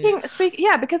 yes.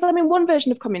 Yeah, because I mean, one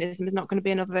version of communism is not going to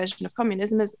be another version of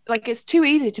communism. Is like it's too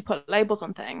easy to put labels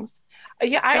on things.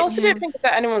 Yeah, I also don't think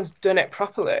that anyone's done it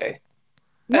properly.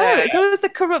 No, it's always the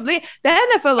corrupt leader. They're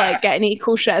never like getting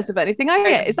equal shares of anything.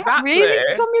 Is that really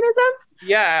Exactly. communism?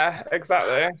 Yeah,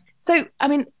 exactly. So, I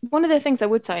mean, one of the things I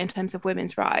would say in terms of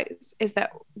women's rights is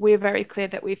that we're very clear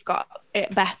that we've got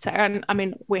it better, and I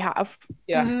mean, we have.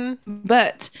 Yeah. Mm-hmm.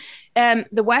 But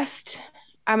the West,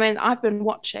 I mean, I've been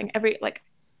watching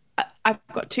I've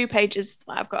got 2 pages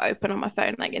that I've got open on my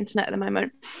phone, like internet at the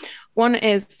moment. One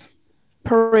is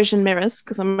Parisian mirrors,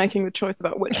 because I'm making the choice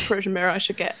about which Parisian mirror I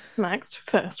should get next.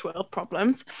 First world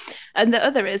problems. And the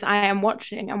other is I am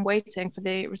waiting for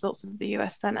the results of the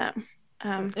US Senate.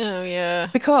 Oh yeah.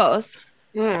 Because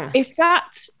if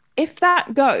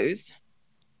that goes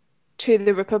to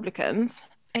the Republicans,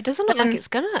 it doesn't look like it's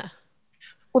gonna.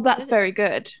 Well, that's very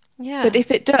good. Yeah. But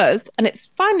if it does, and it's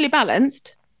finally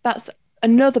balanced, that's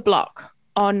another block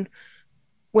on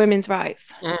women's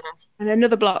rights and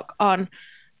another block on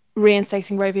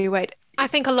reinstating Roe v. Wade. I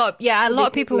think a lot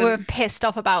of people were pissed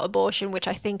off about abortion, which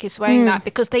I think is swaying that,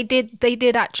 because they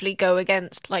did actually go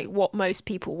against like what most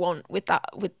people want with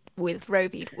Roe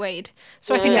v. Wade.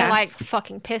 So I think they're like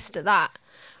fucking pissed at that.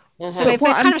 So they've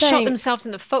kind of shot themselves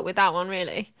in the foot with that one,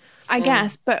 really. I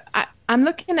guess, but I'm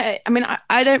looking at it. I mean,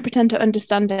 I don't pretend to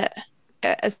understand it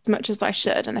as much as I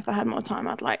should, and if I had more time,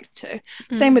 I'd like to.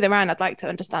 Same with Iran, I'd like to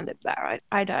understand it better.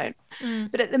 I don't.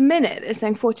 But at the minute, they're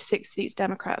saying 46 seats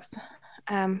Democrats,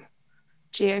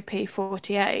 GOP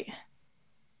 48.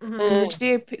 The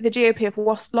GOP have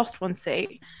lost 1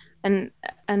 seat, and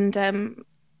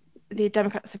the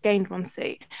Democrats have gained 1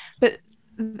 seat. But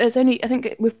there's only, I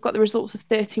think we've got the results of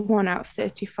 31 out of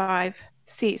 35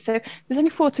 seats, so there's only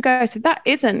 4 to go, so that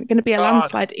isn't going to be a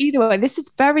landslide either way. This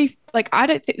is very, like, I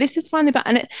don't think this is finally bad,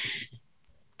 and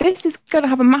this is going to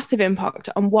have a massive impact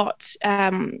on what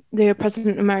the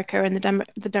President of America and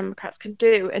the Democrats can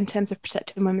do in terms of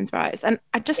protecting women's rights. And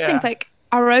I just think like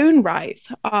our own rights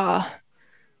are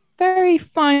very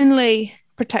finely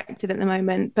protected at the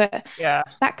moment, but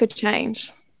that could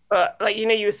change. But like,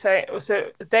 you were saying, so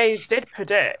they did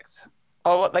predict,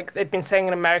 or what, like they'd been saying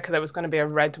in America there was going to be a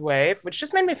red wave, which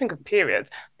just made me think of periods.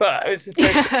 But it was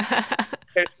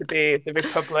supposed to be the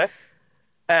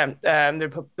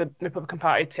Republican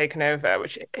Party taking over,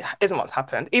 which isn't what's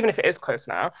happened, even if it is close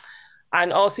now.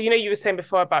 And also, you were saying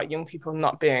before about young people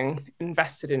not being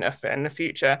invested enough in the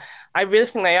future. I really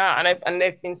think they are, and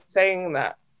they've been saying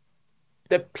that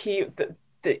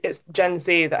it's Gen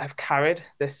Z that have carried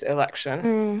this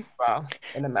election well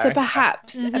in America. So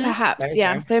perhaps,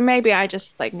 yeah. So maybe I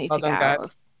just like need to get out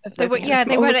of they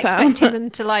weren't expecting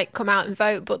them to like come out and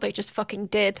vote, but they just fucking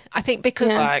did. I think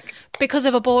because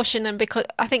of abortion, and because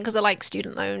of like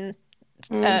student loan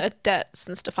debts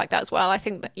and stuff like that as well. I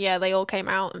think that they all came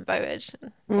out and voted.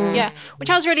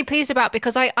 Which I was really pleased about,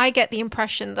 because I get the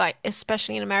impression that,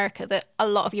 especially in America, that a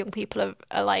lot of young people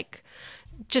are like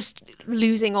just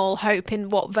losing all hope in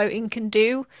what voting can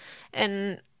do.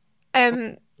 And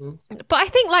but I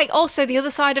think like also the other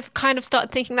side have kind of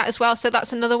started thinking that as well. So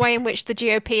that's another way in which the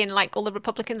GOP and like all the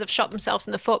Republicans have shot themselves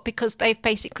in the foot, because they've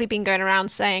basically been going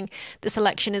around saying this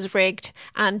election is rigged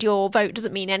and your vote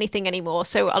doesn't mean anything anymore.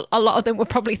 So a lot of them were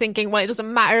probably thinking, well, it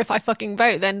doesn't matter if I fucking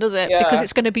vote then, does it? Because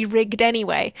it's going to be rigged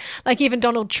anyway. Like even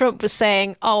Donald Trump was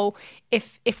saying, oh,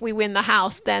 if we win the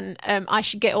House, then I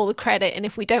should get all the credit, and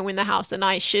if we don't win the House, then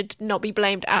I should not be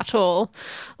blamed at all.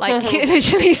 Like he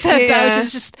literally said that, which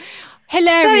is just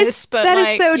hilarious. That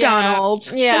is so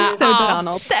Donald. Yeah,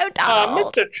 Donald. So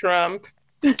Donald. Mr. Trump.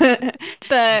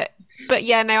 but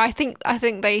yeah, no, I think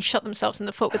they shot themselves in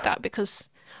the foot with that, because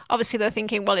obviously they're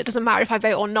thinking, well, it doesn't matter if I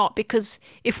vote or not, because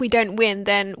if we don't win,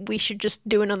 then we should just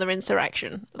do another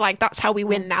insurrection. Like that's how we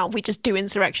win now. We just do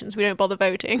insurrections. We don't bother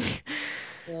voting.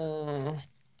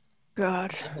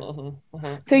 God.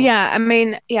 So yeah, I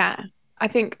mean, I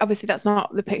think obviously that's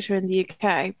not the picture in the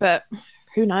UK, but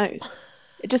who knows?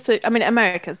 I mean,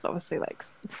 America's obviously like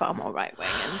far more right wing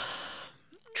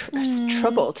and it's a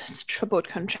troubled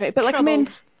country. But like, I mean,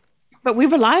 but we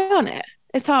rely on it.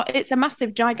 It's a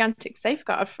massive, gigantic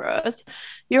safeguard for us.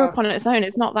 Europe on its own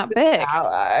is not that big.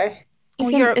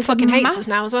 Well, Europe fucking hates us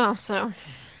now as well. So,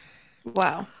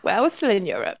 well, we're still in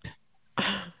Europe.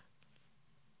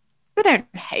 They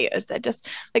don't hate us. They're just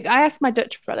like, I asked my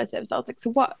Dutch relatives. I was like, so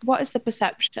what is the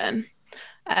perception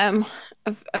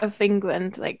of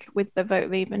England, like with the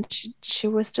vote leave? And she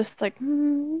was just like,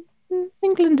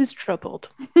 England is troubled.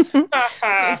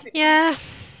 Yeah.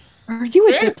 Are you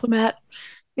a diplomat?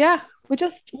 Yeah, we're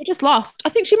just lost. I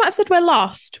think she might have said we're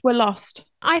lost.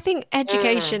 I think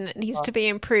education needs to be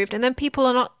improved, and then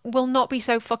people will not be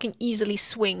so fucking easily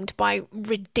swinged by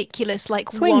ridiculous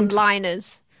like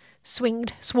one-liners. Swung.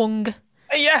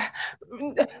 Yeah,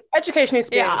 education needs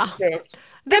to be improved.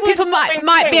 Then people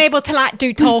might be able to like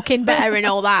do talking better and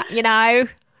all that, Not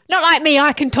like me,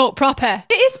 I can talk proper.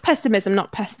 It is pessimism,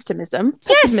 not pessimism.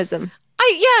 Pessimism.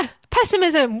 Yes.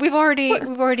 Pessimism. We've already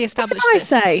established this.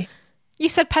 What did I say? You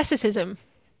said pessimism.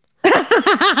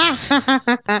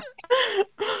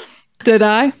 Did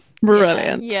I?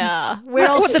 Brilliant. Yeah. We're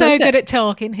all so good at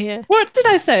talking here. What did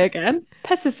I say again?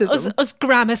 Pessimism. Us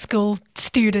grammar school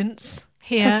students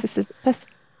here.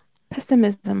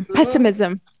 Pessimism.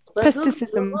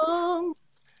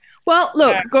 Well,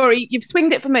 look, Gory, you've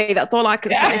swinged it for me. That's all I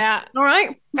can say. Yeah. All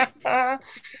right. I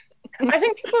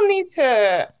think people need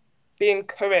to be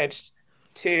encouraged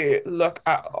to look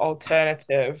at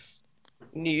alternative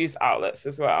news outlets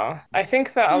as well. I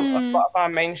think that a lot of our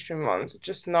mainstream ones are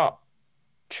just not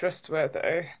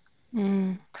trustworthy.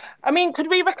 I mean, could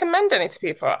we recommend any to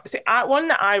people? See, one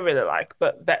that I really like,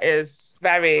 but that is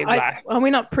very left. Are we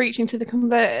not preaching to the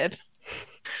converted?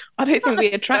 I don't think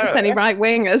we attract any right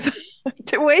wingers,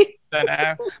 do we? I don't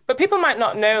know, but people might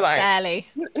not know. Like, barely.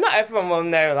 Not everyone will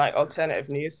know like alternative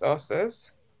news sources.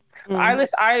 I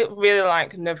really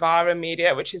like Novara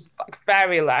Media, which is like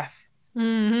very left.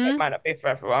 It might not be for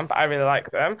everyone, but I really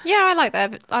like them. Yeah, I like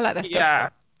their stuff. Yeah,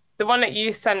 the one that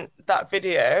you sent that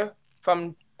video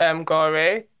from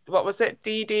Gory. What was it?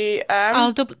 DDM.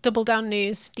 Oh, Double Down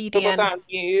News. DDN. Double Down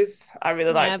News. I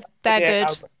really like. They're good.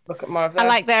 I'll look at more of those. I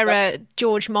like their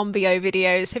George Monbiot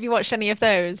videos. Have you watched any of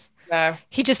those? No.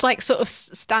 He just like sort of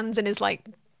stands in his like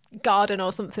garden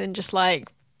or something, just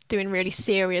like doing really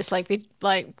serious like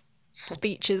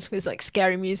speeches with like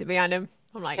scary music behind him.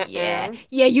 I'm like, yeah,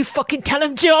 you fucking tell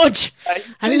him, George.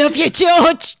 I love you,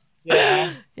 George.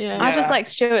 Yeah. I just like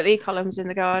Stuart Lee columns in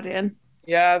The Guardian.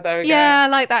 Yeah, there we go. Yeah, I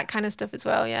like that kind of stuff as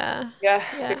well. Yeah.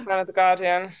 Big fan of The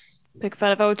Guardian. Big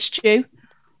fan of old Stu.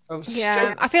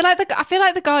 Yeah, I feel like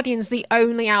the Guardian's the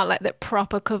only outlet that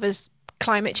proper covers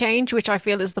climate change, which I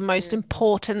feel is the most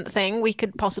important thing we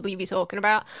could possibly be talking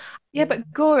about. Yeah,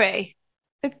 but Gory,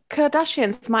 the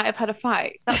Kardashians might have had a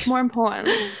fight. That's more important.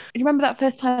 Do you remember that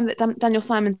first time that Daniel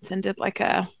Simonson did like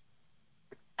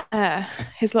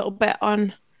his little bit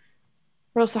on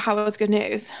Russell Howard's Good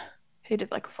News? He did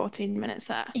like a 14-minute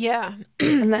set. Yeah.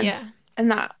 And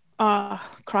then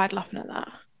cried laughing at that.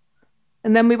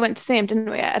 And then we went to see him,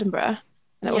 didn't we, at Edinburgh?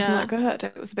 And it wasn't that good.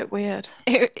 It was a bit weird.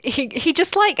 He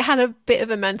just like had a bit of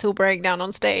a mental breakdown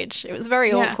on stage. It was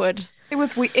very awkward. It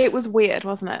was weird,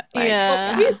 wasn't it? Like,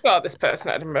 yeah. You saw this person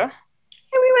at Edinburgh.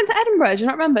 Yeah, we went to Edinburgh. Do you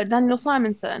not remember Daniel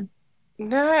Simonson?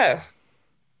 No.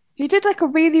 He did like a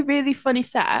really, really funny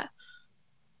set.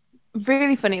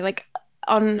 Really funny, like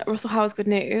on Russell Howard's Good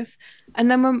News. And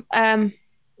then when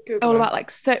all about like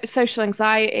social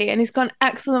anxiety, and he's got an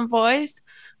excellent voice.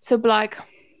 So like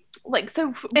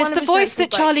so it's the voice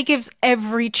that Charlie gives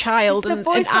every child and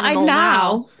animal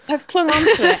now. I've clung on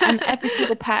to it, and every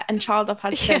single pet and child I've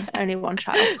had since only one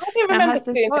child. I don't remember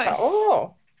seeing that.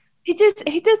 Oh. He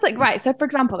does like, right, so for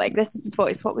example, like this is his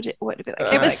voice. What would it be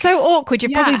like? It was so awkward. You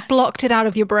probably blocked it out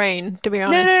of your brain, to be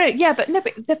honest. No. Yeah, but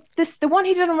the one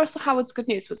he did on Russell Howard's Good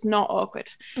News was not awkward.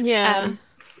 Yeah.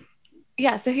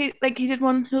 So he did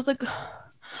one. He was like,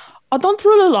 I don't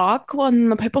really like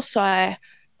when people say,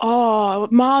 "Oh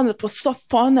man, it was so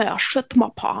funny, I shit my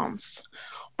pants,"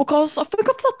 because I think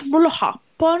if that really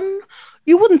happened,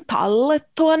 you wouldn't tell it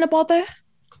to anybody.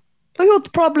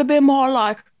 You'd probably be more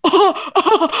like,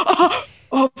 I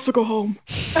have to go home.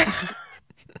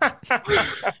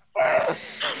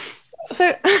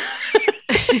 So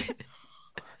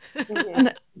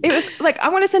and it was like, I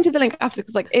want to send you the link after,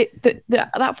 because like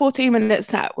that 14-minute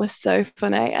set was so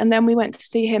funny. And then we went to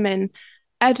see him in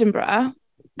Edinburgh,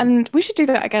 and we should do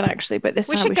that again actually, but this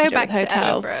time we should go back to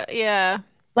Edinburgh. Yeah,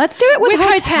 let's do it with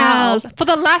hotels for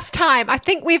the last time. I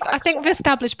think we've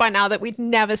established by now that we'd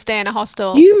never stay in a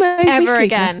hostel. You may ever sleep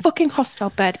again in a fucking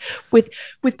hostel bed with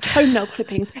toenail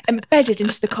clippings embedded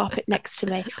into the carpet next to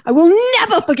me. I will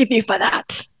never forgive you for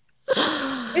that.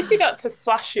 At least you got to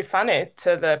flash your fanny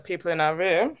to the people in our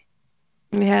room.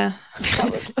 Yeah.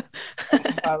 That's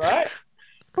all right.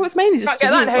 Well, it's mainly just can't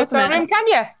get that in a hotel room, can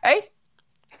you? Eh?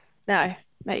 No.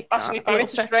 Flashing your fanny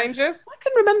to strangers. I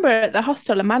can remember at the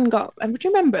hostel a man got, and would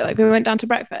you remember, like we went down to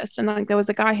breakfast and like there was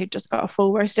a guy who just got a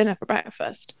full roast dinner for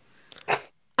breakfast. I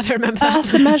don't remember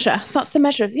That's the measure. That's the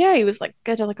measure. Yeah, he was like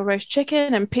good at like a roast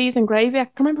chicken and peas and gravy. I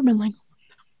can remember being like,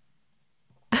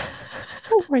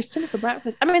 oh, roast dinner for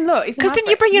breakfast. I mean, look, because didn't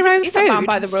you bring your own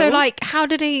food? So like, how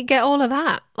did he get all of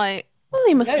that? Like, well,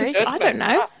 he must have. I don't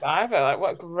know. Either. Like,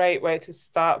 what a great way to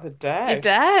start the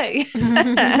day.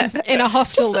 In a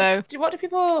hostel, though. What do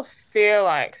people feel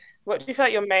like? What do you feel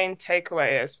like your main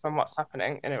takeaway is from what's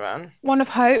happening in Iran? One of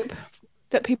hope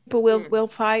that people will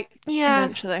fight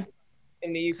eventually.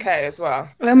 In the UK as well.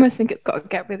 I almost think it's got to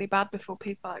get really bad before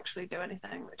people actually do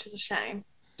anything, which is a shame.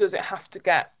 Does it have to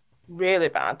get really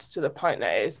bad to the point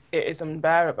that it is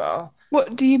unbearable?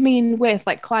 What do you mean with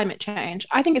like climate change?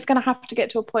 I think it's going to have to get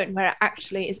to a point where it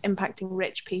actually is impacting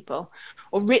rich people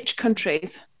or rich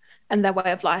countries, and their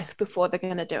way of life before they're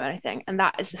going to do anything. And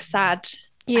that is a sad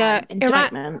Iran,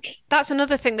 indictment. that's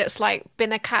another thing that's like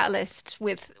been a catalyst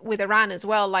with Iran as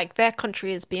well. Like their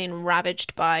country is being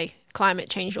ravaged by climate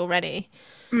change already.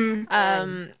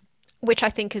 Which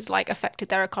I think has like affected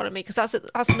their economy because that's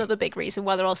another big reason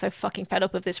why they're also fucking fed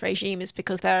up of this regime is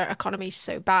because their economy is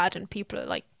so bad and people are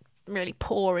like really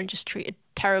poor and just treated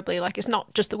terribly. Like it's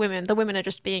not just the women; the women are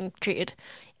just being treated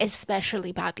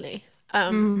especially badly.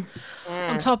 On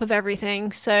top of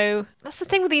everything. So that's the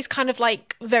thing with these kind of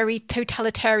like very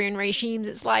totalitarian regimes.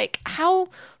 It's like, how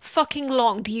fucking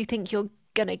long do you think you're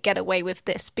gonna get away with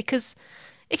this? Because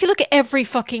if you look at every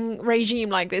fucking regime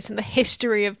like this in the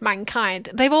history of mankind,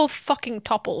 they've all fucking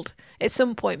toppled at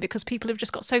some point because people have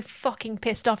just got so fucking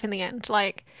pissed off in the end.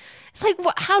 Like, it's like,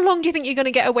 how long do you think you're going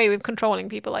to get away with controlling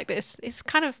people like this? It's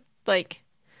kind of like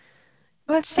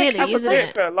silly, isn't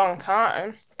it? For a long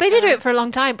time. They did it for a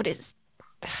long time, but it's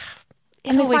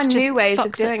and they find new ways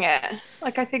of doing it.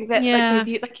 Like I think that,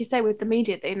 like you say, with the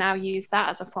media, they now use that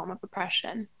as a form of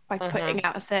oppression by putting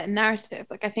out a certain narrative.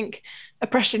 Like I think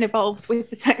oppression evolves with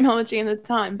the technology and the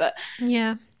time. But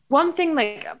one thing,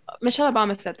 like Michelle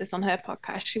Obama said this on her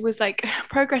podcast, she was like,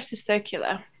 progress is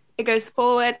circular. It goes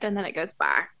forward and then it goes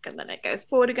back and then it goes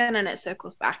forward again and it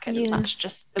circles back, and that's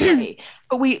just the way.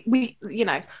 But we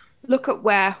look at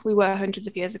where we were hundreds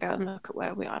of years ago and look at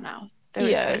where we are now.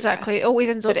 Exactly. It always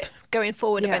ends up going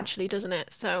forward eventually, doesn't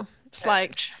it? So it's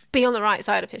like be on the right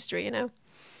side of history, you know?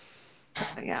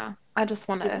 Yeah. I just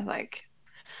want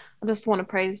to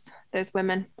praise those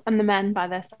women and the men by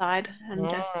their side and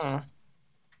just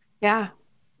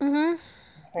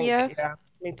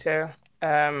me too.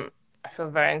 I feel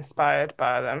very inspired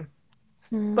by them.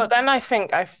 But then I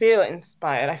feel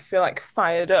inspired. I feel like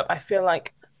fired up. I feel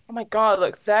like, oh my God,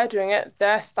 look, they're doing it.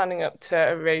 They're standing up to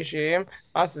a regime.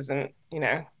 Ours isn't,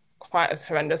 quite as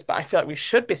horrendous, but I feel like we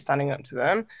should be standing up to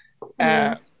them.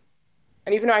 And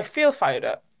even though I feel fired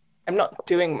up, I'm not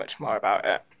doing much more about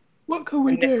it. What can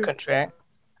we do? In this country? I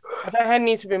think I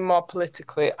need to be more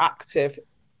politically active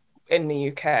in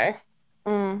the UK.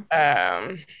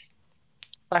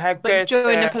 Like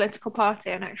join a political party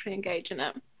and actually engage in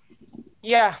it.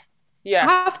 Yeah.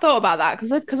 I have thought about that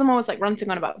because I'm always like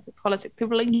ranting on about politics.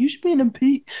 People are like, you should be an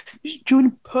MP, you should join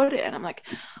a party, and I'm like,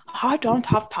 I don't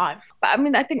have time. But I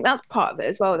mean, I think that's part of it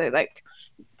as well. Though, like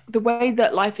the way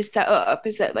that life is set up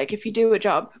is that like if you do a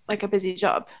job, like a busy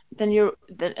job, and you're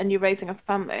raising a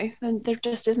family, then there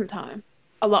just isn't time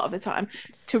a lot of the time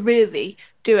to really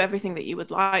do everything that you would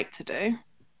like to do.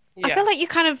 I feel like you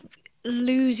kind of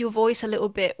lose your voice a little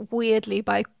bit weirdly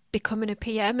by becoming a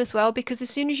PM as well, because as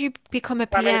soon as you become a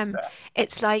PM,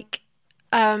 it's like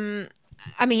a member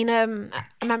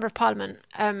of parliament,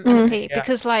 MP,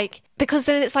 because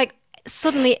then it's like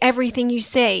suddenly everything you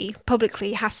say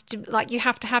publicly has to, like, you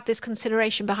have to have this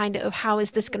consideration behind it of how is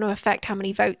this going to affect how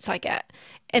many votes I get,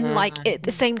 and like at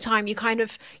the same time you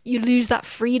lose that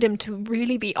freedom to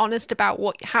really be honest about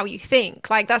how you think.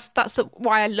 Like that's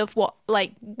why I love what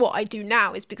I do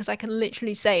now, is because I can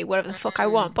literally say whatever the fuck I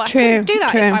want. But I couldn't do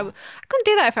that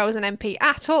if I was an MP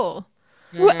at all.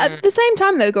 Well, at the same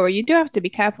time though, Gora, you do have to be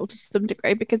careful to some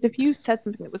degree, because if you said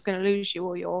something that was going to lose you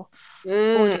or your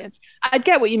audience, I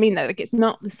get what you mean though. Like it's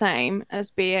not the same as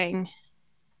being,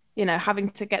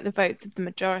 having to get the votes of the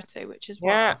majority, which is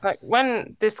like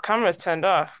when this camera's turned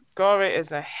off, Gora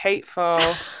is a hateful,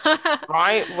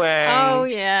 right wing,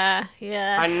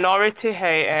 minority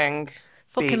hating.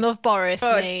 Fucking love Boris,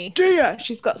 me. Dear,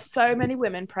 she's got so many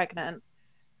women pregnant.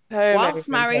 Whilst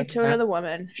married to another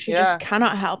woman, she just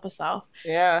cannot help herself.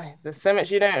 Yeah, there's so much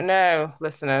you don't know,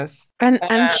 listeners. And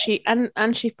she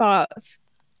farts,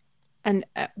 and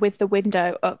with the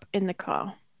window up in the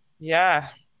car. Yeah,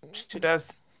 she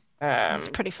does. It's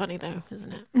pretty funny though,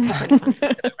 isn't it? It's pretty funny,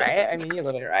 right? I mean, you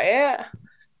love it, right?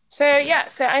 So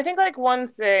I think like one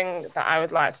thing that I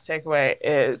would like to take away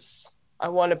is I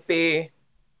want to be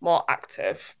more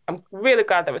active. I'm really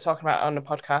glad that we're talking about it on the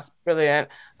podcast. Brilliant.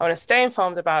 I want to stay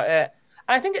informed about it.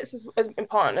 And I think it's as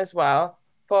important as well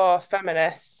for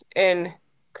feminists in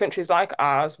countries like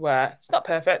ours, where it's not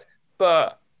perfect,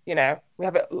 but, we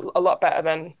have it a lot better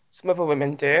than some other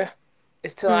women do.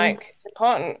 Is to it's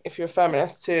important if you're a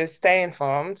feminist to stay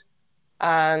informed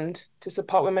and to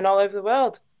support women all over the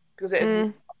world, because it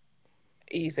is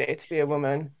easy to be a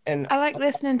woman. And I like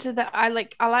listening to that. I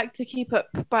like to keep up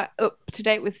to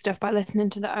date with stuff by listening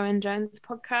to the Owen Jones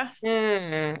podcast,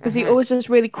 because he always does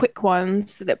really quick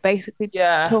ones that basically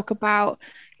talk about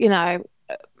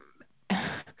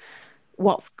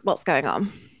what's going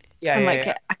on.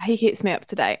 He keeps me up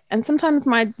to date, and sometimes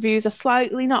my views are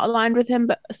slightly not aligned with him,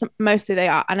 but mostly they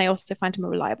are. And I also find him a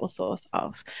reliable source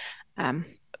of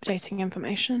updating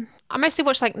information. I mostly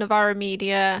watch like Novara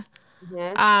Media,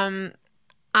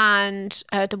 and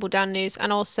Double Down News,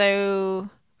 and also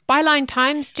Byline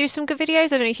Times do some good videos.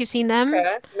 I don't know if you've seen them.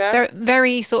 Okay, no. They're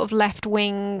very sort of left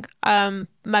wing,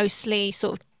 mostly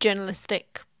sort of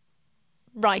journalistic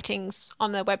writings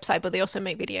on their website, but they also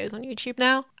make videos on YouTube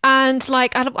now. And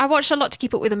like I watched a lot to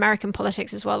keep up with American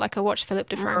politics as well. Like I watched Philip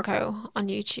DeFranco on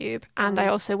YouTube, and I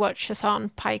also watched Hassan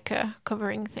Piker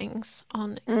covering things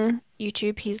on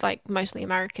YouTube. He's like mostly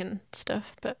American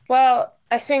stuff, but well,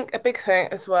 I think a big thing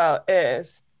as well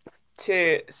is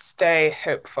to stay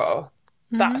hopeful.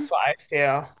 That's what I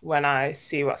feel when I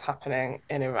see what's happening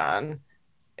in Iran,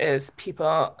 is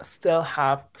people still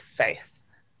have faith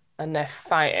and they're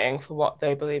fighting for what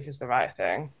they believe is the right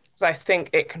thing. Because I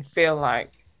think it can feel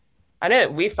like, I know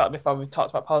we felt before we've talked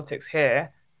about politics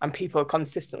here, and people are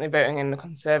consistently voting in the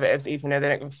Conservatives, even though they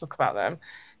don't give a fuck about them.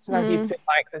 Sometimes you feel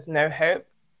like there's no hope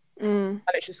and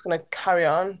it's just going to carry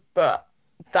on. But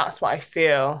that's what I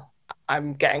feel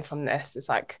I'm getting from this. It's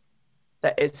like,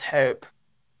 there is hope.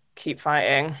 Keep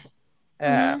fighting.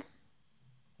 Yeah.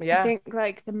 I think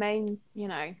like the main,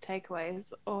 takeaway has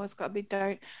always got to be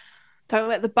don't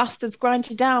let the bastards grind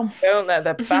you down. Don't let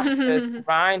the bastards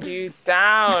grind you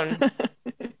down.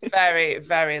 Very,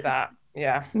 very that.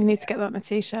 Yeah. You need to get that on a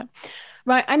t-shirt.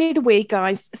 Right, I need a wee,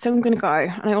 guys, so I'm going to go.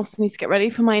 And I also need to get ready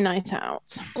for my night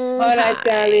out. All right,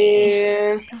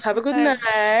 darling. Have a good night.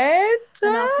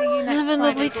 And I'll see you next Have a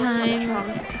lovely Friday.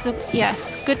 time. So,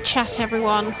 yes, good chat,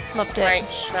 everyone. Loved it. Great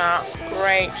shot.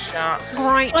 Great shot.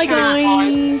 Great Bye, chat.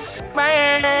 guys.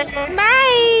 Bye. Bye.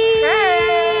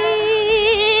 Bye.